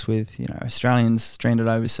couple of weeks with, Australians stranded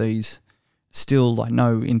overseas, still like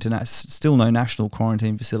no national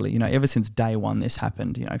quarantine facility. Ever since day one this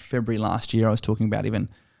happened, February last year I was talking about even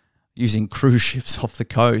using cruise ships off the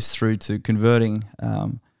coast through to converting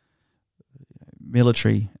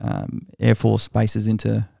military Air Force bases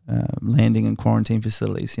into landing and quarantine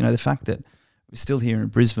facilities. The fact that we're still here in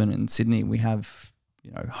Brisbane and Sydney, we have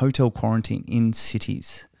hotel quarantine in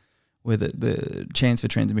cities where the chance for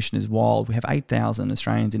transmission is wild. We have 8,000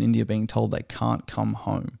 Australians in India being told they can't come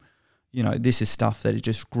home. This is stuff that it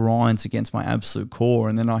just grinds against my absolute core.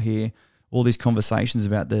 And then I hear all these conversations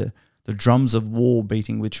about the drums of war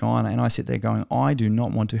beating with China, and I sit there going, I do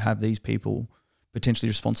not want to have these people potentially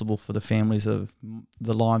responsible for the families of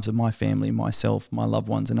the lives of my family, myself, my loved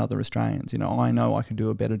ones, and other Australians. I know I could do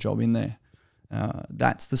a better job in there.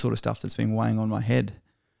 That's the sort of stuff that's been weighing on my head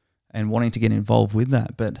and wanting to get involved with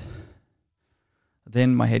that. But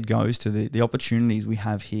then my head goes to the opportunities we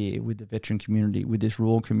have here with the veteran community, with this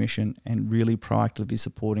Royal Commission, and really proactively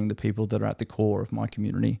supporting the people that are at the core of my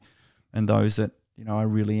community and those that, I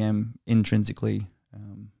really am intrinsically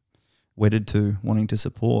wedded to wanting to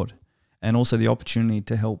support. And also the opportunity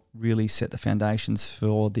to help really set the foundations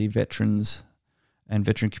for the veterans and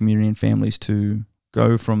veteran community and families to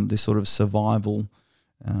go from this sort of survival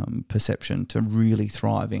perception to really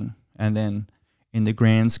thriving. And then in the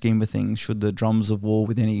grand scheme of things, should the drums of war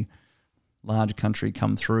with any large country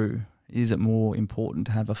come through, is it more important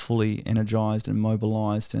to have a fully energised and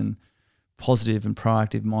mobilised and positive and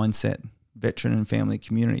proactive mindset veteran and family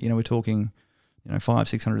community? We're talking,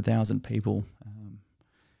 500,000-600,000 people,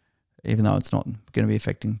 even though it's not going to be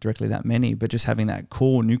affecting directly that many, but just having that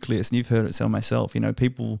core nucleus. And you've heard it so myself,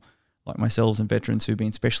 people like myself and veterans who've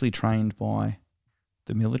been specially trained by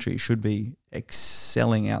the military should be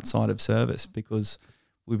excelling outside of service because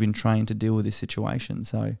we've been trained to deal with this situation.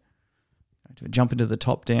 So to jump into the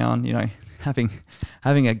top down,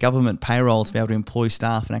 having a government payroll to be able to employ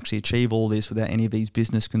staff and actually achieve all this without any of these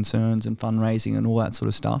business concerns and fundraising and all that sort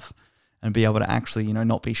of stuff, and be able to actually,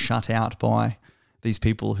 not be shut out by these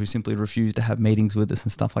people who simply refuse to have meetings with us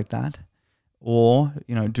and stuff like that, or,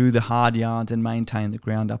 do the hard yards and maintain the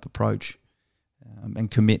ground up approach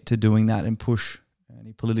and commit to doing that and push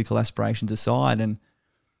any political aspirations aside. And,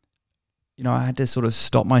 I had to sort of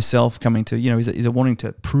stop myself coming to, is it wanting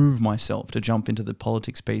to prove myself to jump into the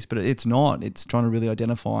politics piece? But it's not. It's trying to really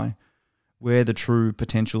identify where the true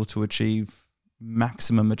potential to achieve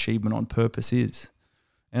maximum achievement on purpose is.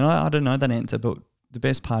 And I don't know that answer, but the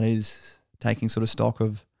best part is taking sort of stock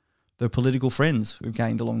of the political friends we've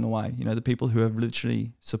gained along the way, the people who have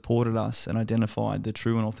literally supported us and identified the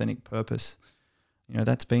true and authentic purpose.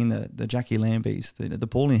 That's been the Jackie Lambys, the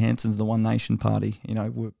Pauline Hansons, the One Nation Party,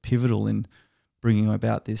 were pivotal in bringing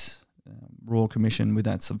about this Royal Commission with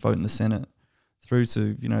that vote in the Senate, through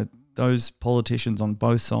to, those politicians on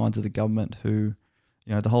both sides of the government who,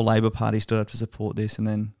 the whole Labor Party stood up to support this. And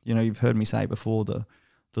then, you've heard me say before, the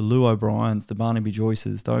the Lou O'Briens, the Barnaby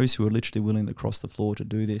Joyces, those who are literally willing to cross the floor to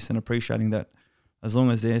do this, and appreciating that as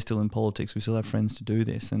long as they're still in politics, we still have friends to do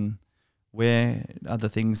this. And where are the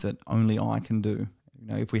things that only I can do? You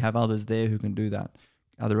know, if we have others there who can do that,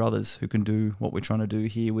 are there others who can do what we're trying to do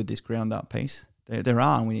here with this ground up piece? There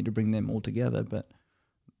are, and we need to bring them all together. But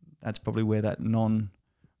that's probably where that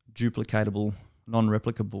non-duplicatable,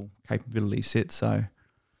 non-replicable capability sits. So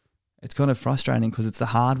it's kind of frustrating because it's the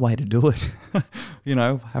hard way to do it. You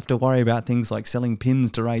know, have to worry about things like selling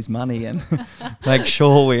pins to raise money and make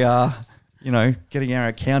sure we are, you know, getting our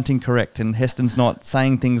accounting correct, and Heston's not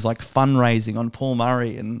saying things like fundraising on Paul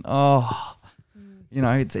Murray, and you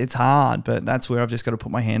know, it's hard, but that's where I've just got to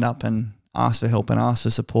put my hand up and ask for help and ask for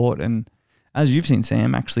support. And as you've seen,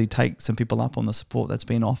 Sam, actually take some people up on the support that's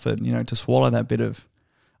been offered, you know, to swallow that bit of,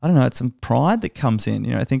 I don't know, it's some pride that comes in,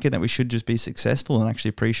 you know, thinking that we should just be successful, and actually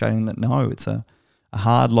appreciating that, no, it's a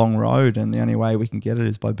hard, long road, and the only way we can get it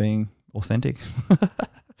is by being authentic.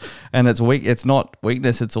 And it's weak. It's not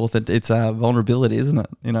weakness. It's authentic. It's a vulnerability, isn't it?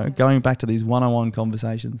 You know, going back to these one-on-one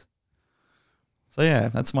conversations. So yeah,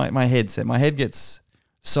 that's my headset. My head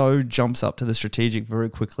jumps up to the strategic very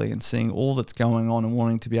quickly, and seeing all that's going on and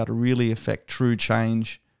wanting to be able to really affect true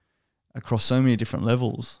change across so many different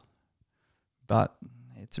levels. But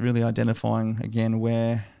it's really identifying again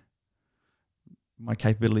where my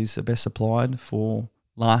capabilities are best applied for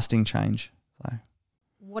lasting change. So.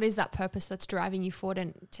 What is that purpose that's driving you forward,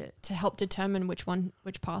 and to help determine which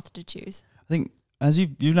path to choose? I think, as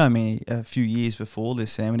you know me a few years before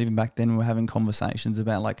this, Sam, and even back then we were having conversations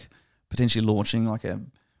about like potentially launching like a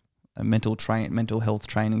mental health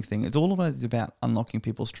training thing. It's all about unlocking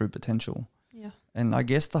people's true potential. Yeah. And I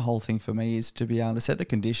guess the whole thing for me is to be able to set the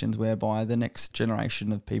conditions whereby the next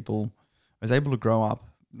generation of people is able to grow up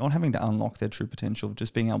not having to unlock their true potential,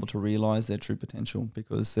 just being able to realise their true potential,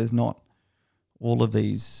 because there's not all of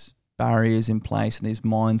these barriers in place and these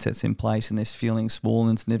mindsets in place and this feeling small and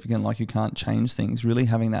insignificant, like you can't change things. Really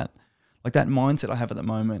having that, like that mindset I have at the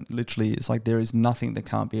moment, literally it's like there is nothing that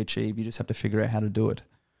can't be achieved. You just have to figure out how to do it.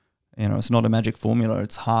 You know, it's not a magic formula.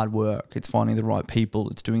 It's hard work. It's finding the right people.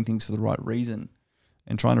 It's doing things for the right reason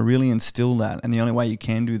and trying to really instill that. And the only way you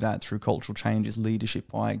can do that through cultural change is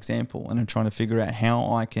leadership by example, and then trying to figure out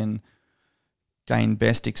how I can gain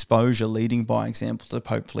best exposure leading by example to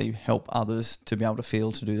hopefully help others to be able to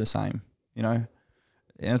feel to do the same, you know.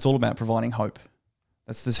 And it's all about providing hope.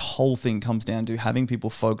 That's this whole thing comes down to having people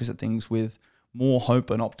focus at things with more hope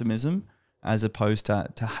and optimism as opposed to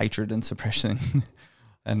hatred and suppression.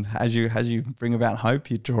 And as you bring about hope,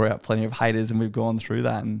 you draw out plenty of haters, and we've gone through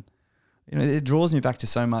that. And you know, it draws me back to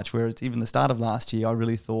so much, where it's even the start of last year, I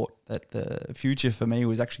really thought that the future for me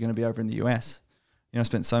was actually going to be over in the US. You know, I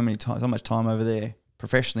spent so much time over there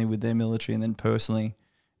professionally with their military, and then personally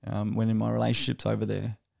when in my relationships over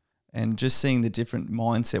there. And just seeing the different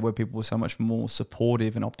mindset where people were so much more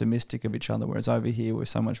supportive and optimistic of each other, whereas over here we're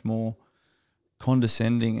so much more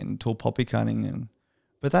condescending and tall poppy cutting.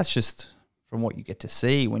 But that's just from what you get to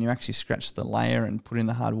see. When you actually scratch the layer and put in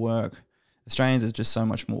the hard work, Australians are just so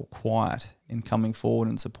much more quiet in coming forward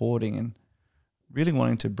and supporting, and really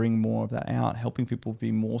wanting to bring more of that out, helping people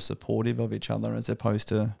be more supportive of each other as opposed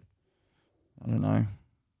to, I don't know.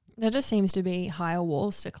 There just seems to be higher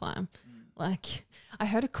walls to climb. Like, I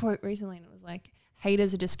heard a quote recently, and it was like,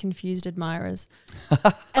 haters are just confused admirers.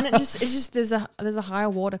 And it's just there's a higher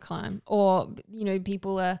wall to climb. Or, you know,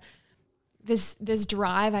 people are, there's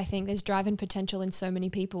drive, I think. There's drive and potential in so many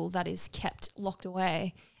people that is kept locked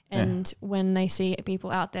away. And when they see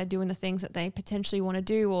people out there doing the things that they potentially want to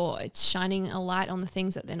do, or it's shining a light on the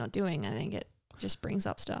things that they're not doing, I think it just brings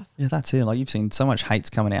up stuff. Yeah, that's it. Like, you've seen so much hate's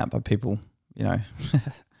coming out by people, you know.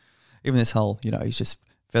 Even this whole, you know, he's just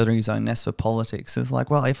feathering his own nest for politics. It's like,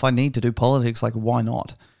 well, if I need to do politics, like, why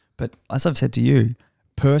not? But as I've said to you,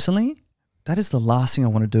 personally, that is the last thing I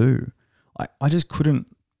want to do. I just couldn't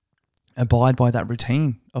abide by that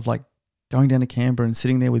routine of like going down to Canberra and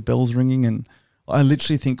sitting there with bells ringing, and I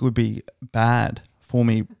literally think it would be bad for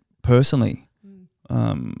me personally.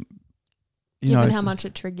 Given how much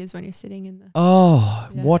it triggers when you're sitting in the...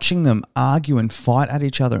 Watching them argue and fight at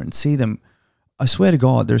each other and see them. I swear to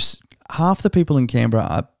God, there's half the people in Canberra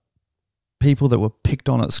are people that were picked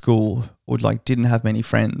on at school or like didn't have many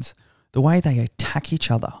friends. The way they attack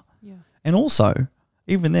each other. Yeah. And also,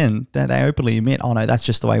 even then, that they openly admit, oh no, that's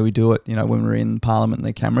just the way we do it. You know, when we're in Parliament and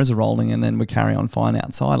the cameras are rolling, and then we carry on fine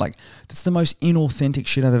outside. Like, that's the most inauthentic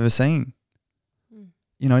shit I've ever seen.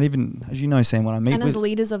 You know, and even, as you know, Sam, when I meet and as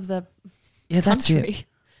leaders of the that's country.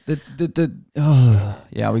 it.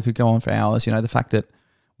 We could go on for hours. You know, the fact that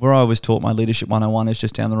where I was taught my leadership 101 is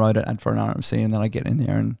just down the road at for an RMC, and then I get in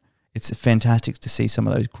there and it's fantastic to see some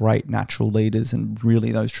of those great natural leaders and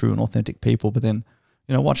really those true and authentic people. But then,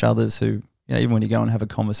 watch others who, even when you go and have a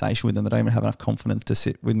conversation with them, they don't even have enough confidence to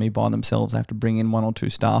sit with me by themselves. They have to bring in one or two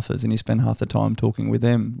staffers and you spend half the time talking with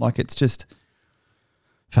them. Like, it's just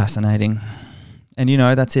fascinating. And,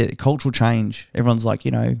 that's it. Cultural change. Everyone's like,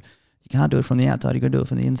 you can't do it from the outside. You got to do it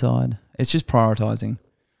from the inside. It's just prioritizing.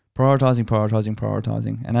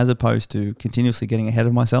 And as opposed to continuously getting ahead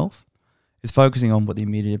of myself, it's focusing on what the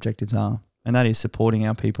immediate objectives are. And that is supporting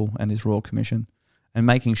our people and this Royal Commission and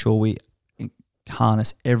making sure we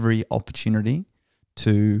harness every opportunity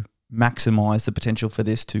to maximise the potential for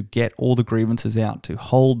this, to get all the grievances out, to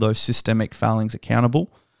hold those systemic failings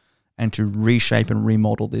accountable and to reshape and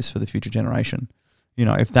remodel this for the future generation.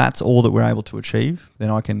 If that's all that we're able to achieve, then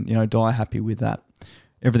I can, die happy with that.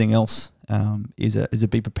 Everything else is a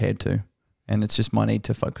be prepared to. And it's just my need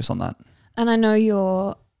to focus on that. And I know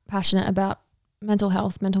you're passionate about mental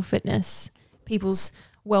health, mental fitness, people's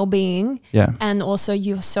well-being. Yeah. And also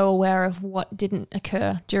you're so aware of what didn't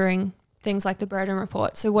occur during things like the Broden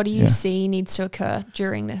Report. So what do you see needs to occur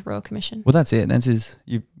during the Royal Commission? Well, that's it.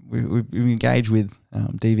 We've engaged with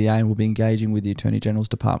DVA, and we'll be engaging with the Attorney General's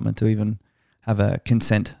Department to even have a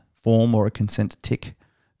consent form or a consent tick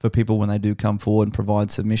for people when they do come forward and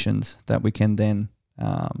provide submissions that we can then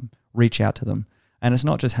reach out to them. And it's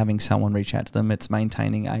not just having someone reach out to them, it's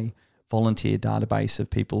maintaining a volunteer database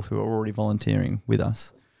of people who are already volunteering with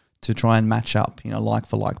us to try and match up, like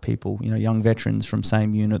for like people, young veterans from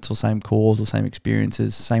same units or same cause or same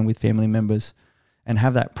experiences, same with family members, and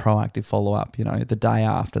have that proactive follow-up, the day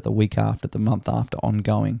after, the week after, the month after,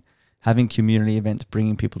 ongoing, having community events,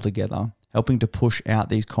 bringing people together, helping to push out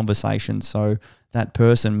these conversations so that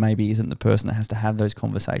person maybe isn't the person that has to have those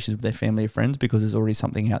conversations with their family or friends because there's already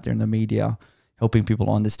something out there in the media helping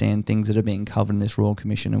people understand things that are being covered in this Royal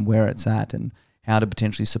Commission and where it's at and how to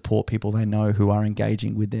potentially support people they know who are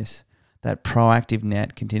engaging with this. That proactive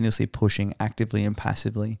net, continuously pushing actively and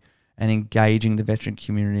passively and engaging the veteran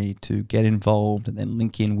community to get involved and then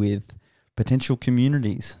link in with potential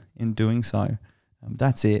communities in doing so.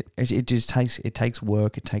 That's it. It just takes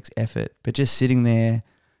work, it takes effort. But just sitting there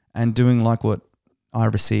and doing like what I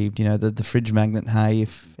received, the fridge magnet, hey,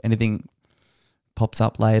 if anything pops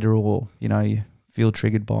up later or, you feel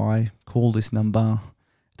triggered by, call this number.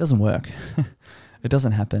 It doesn't work. It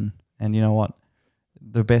doesn't happen. And you know what?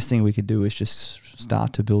 The best thing we could do is just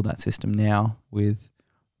start to build that system now with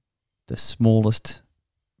the smallest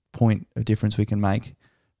point of difference we can make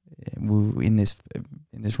in this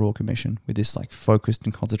Royal Commission, with this like focused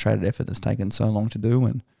and concentrated effort that's taken so long to do,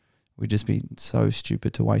 and we'd just be so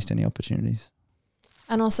stupid to waste any opportunities.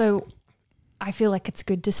 And also, I feel like it's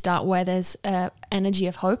good to start where there's energy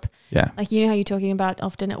of hope. Yeah. Like, how you're talking about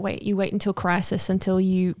often you wait until crisis until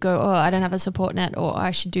you go, oh, I don't have a support net or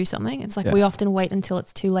I should do something. It's like we often wait until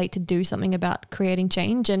it's too late to do something about creating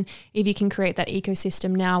change. And if you can create that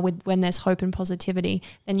ecosystem now when there's hope and positivity,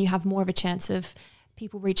 then you have more of a chance of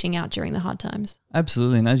people reaching out during the hard times.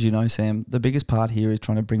 Absolutely. And as you know, Sam, the biggest part here is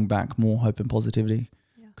trying to bring back more hope and positivity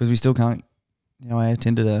because we still can't, I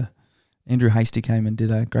attended Andrew Hastie came and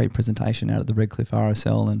did a great presentation out at the Redcliffe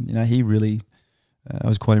RSL, and he really, I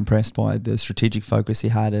was quite impressed by the strategic focus he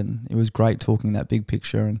had, and it was great talking that big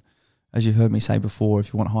picture. And as you've heard me say before,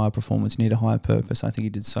 if you want higher performance, you need a higher purpose. I think he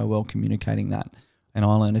did so well communicating that, and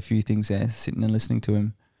I learned a few things there sitting and listening to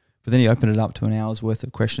him. But then he opened it up to an hour's worth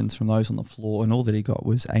of questions from those on the floor, and all that he got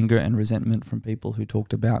was anger and resentment from people who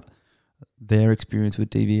talked about their experience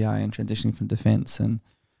with DVA and transitioning from defence. And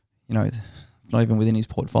it's not even within his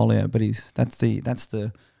portfolio, but that's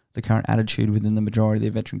the current attitude within the majority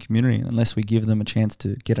of the veteran community. And unless we give them a chance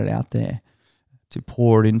to get it out there, to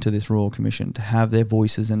pour it into this Royal Commission, to have their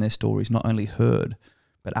voices and their stories not only heard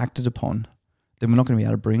but acted upon, then we're not going to be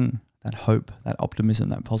able to bring that hope, that optimism,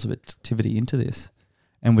 that positivity into this.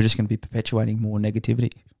 And we're just going to be perpetuating more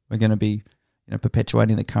negativity. We're going to be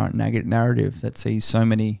perpetuating the current narrative that sees so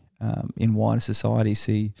many in wider society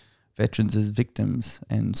see veterans as victims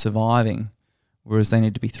and surviving, whereas they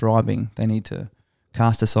need to be thriving. They need to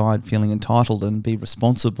cast aside feeling entitled and be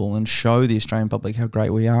responsible and show the Australian public how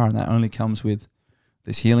great we are. And that only comes with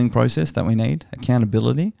this healing process that we need,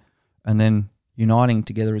 accountability, and then uniting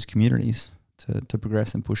together as communities to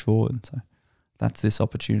progress and push forward. So that's this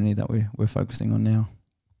opportunity that we're focusing on now.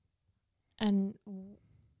 And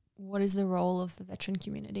what is the role of the veteran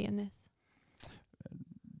community in this?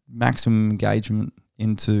 Maximum engagement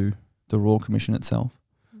into the Royal Commission itself,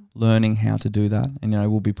 learning how to do that. And,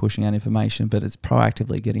 we'll be pushing out information, but it's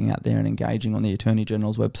proactively getting out there and engaging on the Attorney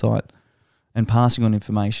General's website and passing on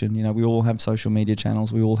information. We all have social media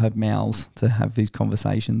channels. We all have mouths to have these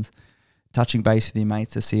conversations. touching base with your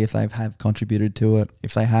mates to see if they have contributed to it.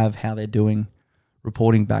 If they have, how they're doing,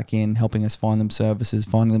 reporting back in, helping us finding them services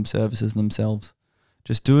themselves.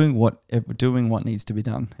 Just doing what needs to be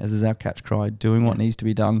done, as is our catch cry, doing what needs to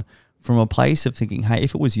be done from a place of thinking, hey,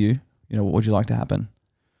 if it was you, what would you like to happen?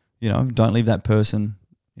 Don't leave that person,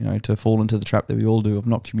 to fall into the trap that we all do of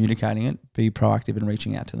not communicating it. Be proactive in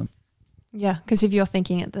reaching out to them. Yeah, because if you're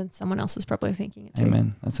thinking it, then someone else is probably thinking it too.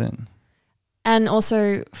 Amen. That's it. And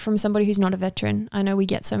also from somebody who's not a veteran, I know we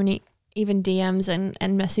get so many even DMs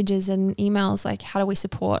and messages and emails like, how do we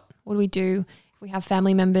support? What do we do? If we have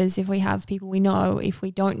family members, if we have people we know, if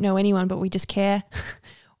we don't know anyone but we just care,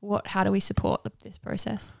 how do we support this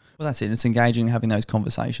process? Well, that's it. It's engaging, having those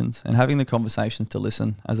conversations and having the conversations to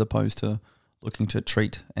listen as opposed to looking to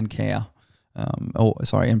treat and care,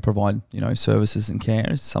 and provide, services and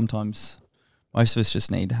care. Sometimes most of us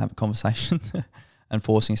just need to have a conversation and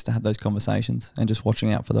forcing us to have those conversations and just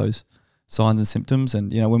watching out for those signs and symptoms.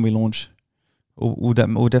 And, when we launch, we'll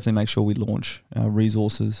definitely make sure we launch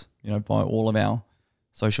resources, via all of our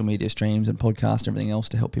social media streams and podcasts and everything else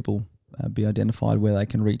to help people be identified where they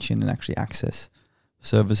can reach in and actually access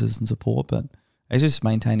services and support. But it's just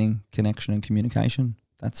maintaining connection and communication.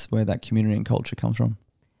 That's where that community and culture comes from.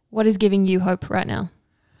 What is giving you hope right now?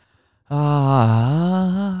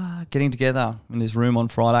 Getting together in this room on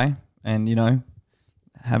Friday and,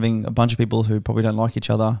 having a bunch of people who probably don't like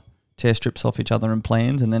each other tear strips off each other and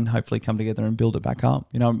plans and then hopefully come together and build it back up.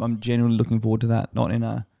 I'm genuinely looking forward to that, not in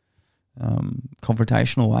a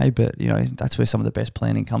confrontational way, but, that's where some of the best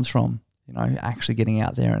planning comes from, actually getting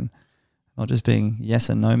out there and not just being yes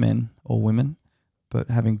and no men or women, but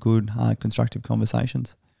having good, hard, constructive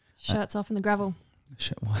conversations. Shirts off in the gravel.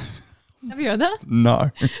 Have you heard that?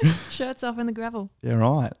 No. Shirts off in the gravel. Yeah,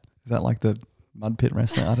 right. Is that like the mud pit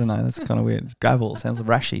wrestling? I don't know. That's kind of weird. Gravel sounds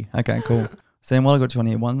rashy. Okay, cool. Sam, while I got you on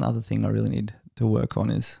here, one other thing I really need to work on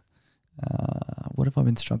is what have I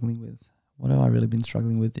been struggling with? What have I really been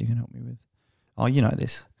struggling with that you can help me with? Oh, you know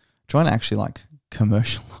this. Trying to actually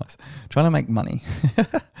commercialize, trying to make money.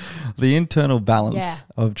 The internal balance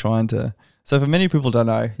of trying to. So for many people don't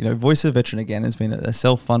know, Voice of Veteran again has been a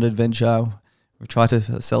self-funded venture. We've tried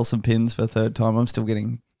to sell some pins for a third time. I'm still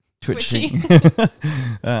getting twitchy.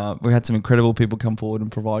 We had some incredible people come forward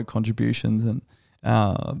and provide contributions, and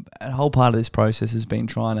a whole part of this process has been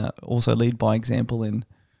trying to also lead by example in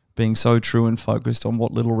being so true and focused on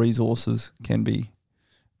what little resources can be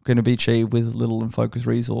achieved with little and focused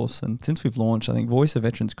resource. And since we've launched, I think Voice of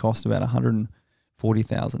Veterans cost about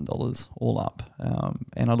 $140,000 all up.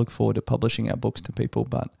 And I look forward to publishing our books to people,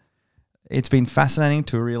 but it's been fascinating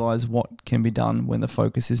to realize what can be done when the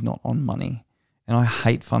focus is not on money. And I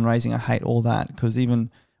hate fundraising. I hate all that, because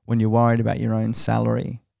even when you're worried about your own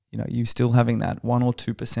salary, you're still having that 1 or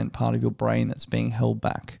 2% part of your brain that's being held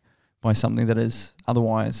back by something that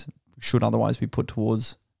should otherwise be put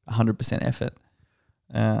towards 100% effort.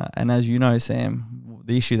 And as you know, Sam,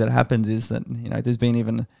 the issue that happens is that, there's been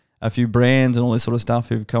even a few brands and all this sort of stuff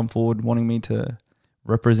who've come forward wanting me to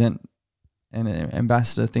represent and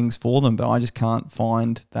ambassador things for them, but I just can't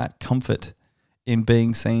find that comfort in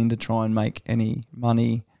being seen to try and make any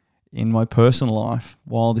money in my personal life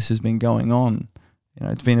while this has been going on.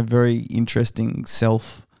 It's been a very interesting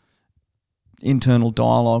internal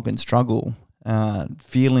dialogue and struggle,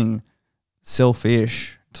 feeling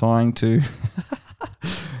selfish, trying to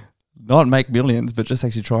not make millions, but just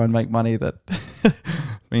actually try and make money that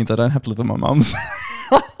means I don't have to live with my mum's.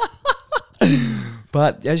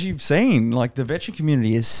 But as you've seen, the veteran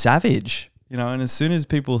community is savage, and as soon as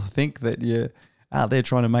people think that you're out there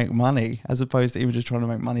trying to make money, as opposed to even just trying to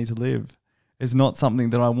make money to live, is not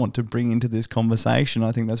something that I want to bring into this conversation.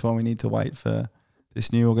 I think that's why we need to wait for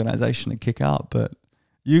this new organization to kick up. But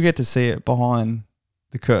you get to see it behind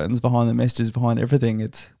the curtains, behind the messages, behind everything.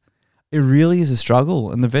 It really is a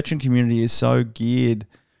struggle, and the veteran community is so geared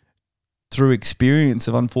through experience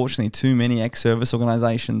of, unfortunately, too many ex-service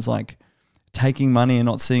organizations taking money and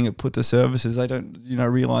not seeing it put to services. They don't,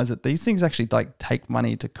 realize that these things actually take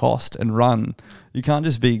money to cost and run. You can't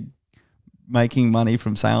just be making money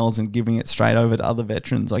from sales and giving it straight over to other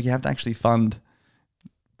veterans. You have to actually fund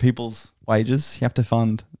people's wages. You have to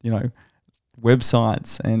fund,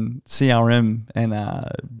 websites and CRM and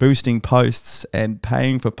boosting posts and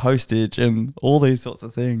paying for postage and all these sorts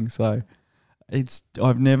of things. So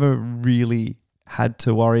I've never really had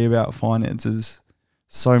to worry about finances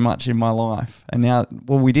so much in my life. And now,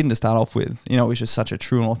 we didn't to start off with, it was just such a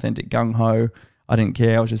true and authentic gung-ho. I didn't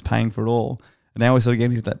care. I was just paying for it all. And now we're sort of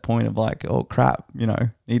getting to that point of oh crap,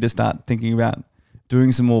 need to start thinking about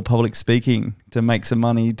doing some more public speaking to make some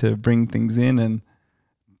money to bring things in and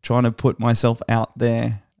trying to put myself out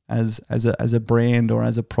there as a brand or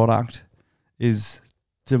as a product is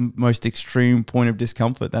the most extreme point of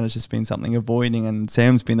discomfort. That has just been something avoiding, and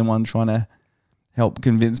Sam's been the one trying to help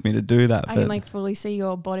convince me to do that. I can like fully see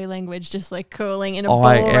your body language just like curling in a Oh, ball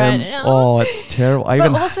right now. Oh, it's terrible.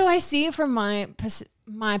 But also I see it from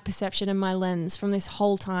my perception and my lens from this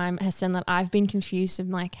whole time, Heston, that I've been confused.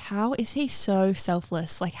 I'm like, how is he so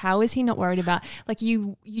selfless? Like, how is he not worried about, like,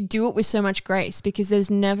 you do it with so much grace because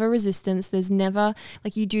there's never resistance. There's never,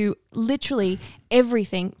 like, you do literally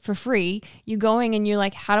everything for free. You're going and you're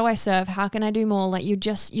like, how do I serve? How can I do more? Like, you're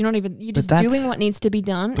just doing what needs to be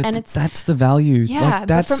done. And that's the value. Yeah. Like,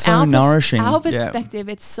 that's but from so nourishing. Our perspective,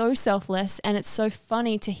 it's so selfless, and it's so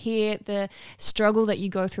funny to hear the struggle that you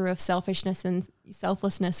go through of selfishness and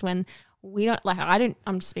selflessness when we don't, like,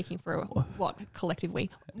 I'm speaking for what collective we,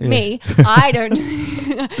 me, I don't,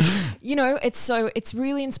 you know, it's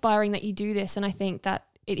really inspiring that you do this. And I think that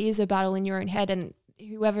it is a battle in your own head, and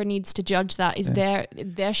whoever needs to judge that is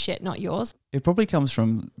their shit, not yours. It probably comes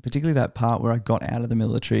from particularly that part where I got out of the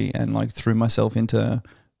military and like threw myself into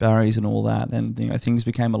Barry's and all that. And, you know, things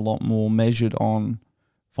became a lot more measured on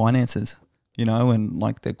finances, you know, and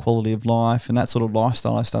like the quality of life and that sort of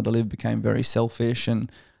lifestyle I started to live became very selfish.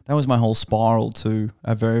 And that was my whole spiral to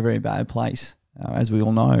a very, very bad place, as we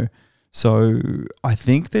all know. So I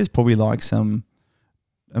think there's probably like some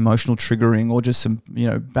emotional triggering or just some, you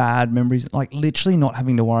know, bad memories, like literally not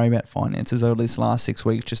having to worry about finances over this last 6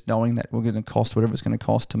 weeks, just knowing that we're going to cost whatever it's going to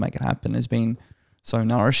cost to make it happen has been so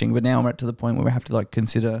nourishing. But now I'm at to the point where we have to like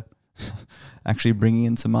consider actually bringing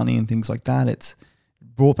in some money and things like that. It's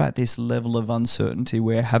brought back this level of uncertainty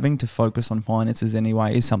where having to focus on finances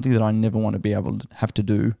anyway is something that I never want to be able to have to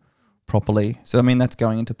do properly. So, I mean, that's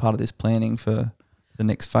going into part of this planning for the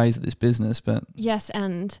next phase of this business. But yes,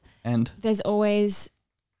 and there's always,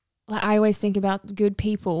 like, I always think about good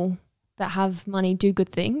people that have money do good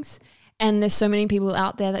things. And there's so many people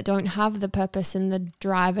out there that don't have the purpose and the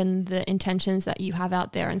drive and the intentions that you have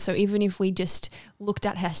out there. And so even if we just looked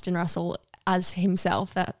at Heston Russell as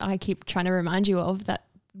himself, that I keep trying to remind you of, that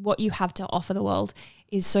what you have to offer the world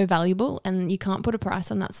is so valuable and you can't put a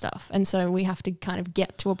price on that stuff. And so we have to kind of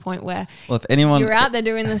get to a point where you're out there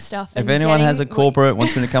doing this stuff. If anyone has a corporate,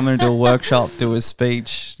 wants me to come in and do a workshop, do a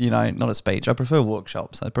speech, you know, not a speech. I prefer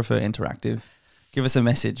workshops. I prefer interactive. Give us a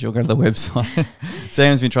message or go to the website.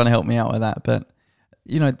 Sam's been trying to help me out with that. But,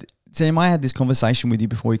 you know, Sam, I had this conversation with you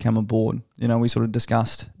before you came on board. You know, we sort of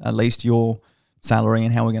discussed at least your salary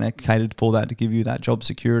and how we're going to cater for that to give you that job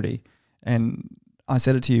security. And I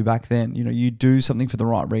said it to you back then, you know, you do something for the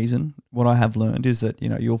right reason. What I have learned is that, you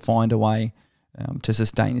know, you'll find a way to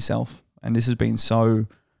sustain yourself. And this has been so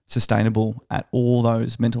sustainable at all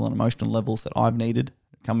those mental and emotional levels that I've needed,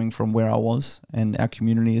 coming from where I was and our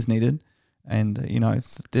community has needed. And, you know,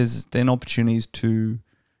 there's then opportunities to,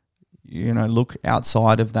 you know, look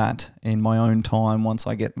outside of that in my own time once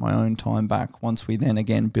I get my own time back, once we then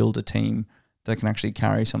again build a team that can actually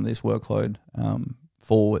carry some of this workload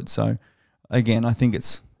forward. So, again, I think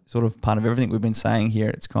it's sort of part of everything we've been saying here.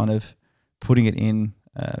 It's kind of putting it in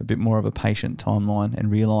a bit more of a patient timeline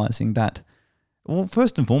and realising that, well,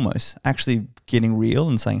 first and foremost, actually getting real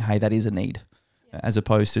and saying, hey, that is a need, as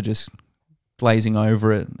opposed to just glazing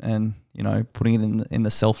over it and, you know, putting it in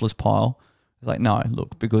the selfless pile. It's like, no,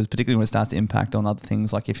 look, because particularly when it starts to impact on other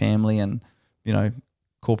things like your family and, you know,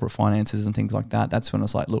 corporate finances and things like that, that's when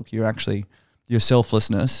it's like, look, your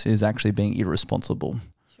selflessness is actually being irresponsible.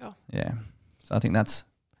 Sure. Yeah. So I think that's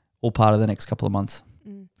all part of the next couple of months.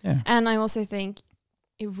 Mm. Yeah. And I also think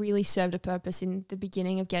it really served a purpose in the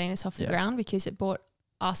beginning of getting this off the ground, because it brought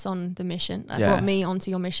us on the mission. It brought me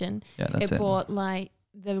onto your mission. Yeah, that's it. It brought like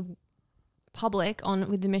the public on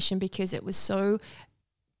with the mission, because it was so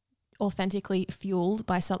authentically fueled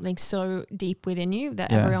by something so deep within you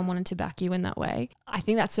that everyone wanted to back you in that way. I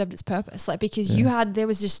think that served its purpose, like, because there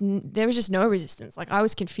was just no resistance. Like, I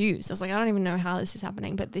was confused. I was like, I don't even know how this is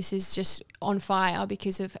happening, but this is just on fire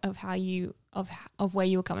because of how you of where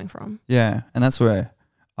you were coming from. Yeah, and that's where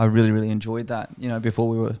I really, really enjoyed that. You know, before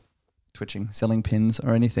we were twitching, selling pins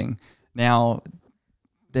or anything. Now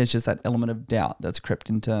there's just that element of doubt that's crept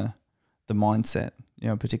into the mindset, you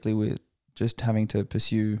know, particularly with just having to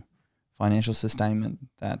pursue financial sustainment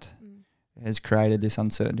that has created this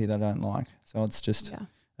uncertainty that I don't like. So it's just,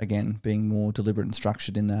 again, being more deliberate and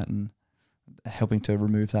structured in that and helping to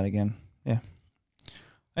remove that again. Yeah.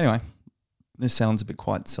 Anyway, this sounds a bit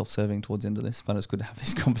quite self-serving towards the end of this, but it's good to have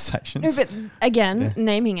these conversations. No, but again,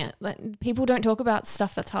 naming it. Like, people don't talk about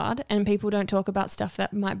stuff that's hard, and people don't talk about stuff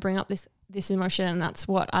that might bring up this emotion, and that's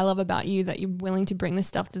what I love about you, that you're willing to bring this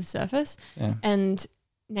stuff to the surface and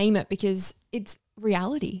name it, because it's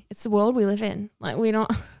reality. It's the world we live in. Like, we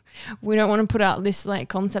don't we don't want to put out this like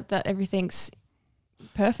concept that everything's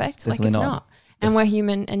perfect. Definitely like it's not. not. And we're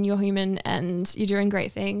human and you're human and you're doing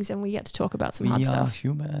great things and we get to talk about some hard We are stuff.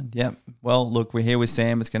 human. Yep. Well, look, we're here with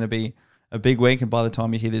Sam. It's going to be a big week. And by the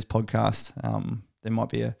time you hear this podcast, there might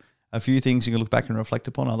be a few things you can look back and reflect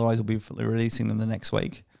upon. Otherwise, we'll be releasing them the next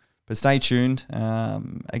week. But stay tuned.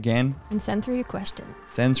 Again, And send through your questions.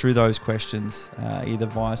 send through those questions either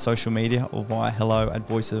via social media or via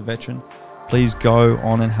hello@Voice of a Veteran. Please go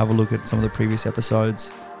on and have a look at some of the previous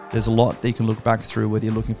episodes. There's a lot that you can look back through, whether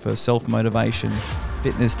you're looking for self-motivation,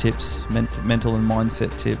 fitness tips, mental and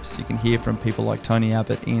mindset tips. You can hear from people like Tony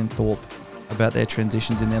Abbott, Ian Thorpe, about their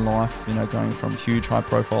transitions in their life, going from huge high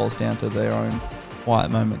profiles down to their own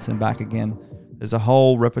quiet moments and back again. There's a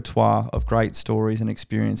whole repertoire of great stories and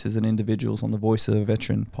experiences and individuals on the Voice of a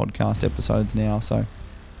Veteran podcast episodes now. So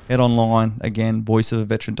head online, again,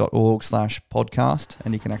 voiceofveteran.org/podcast,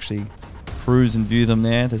 and you can actually cruise and view them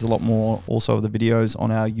there. There's a lot more also of the videos on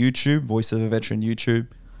our YouTube, Voice of a Veteran YouTube.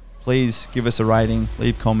 Please give us a rating,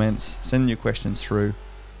 leave comments, send your questions through.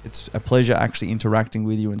 It's a pleasure actually interacting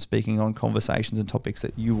with you and speaking on conversations and topics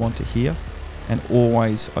that you want to hear, and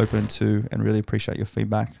always open to and really appreciate your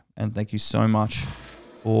feedback. And thank you so much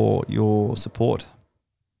for your support.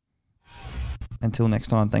 Until next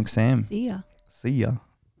time, thanks, Sam. See ya. See ya.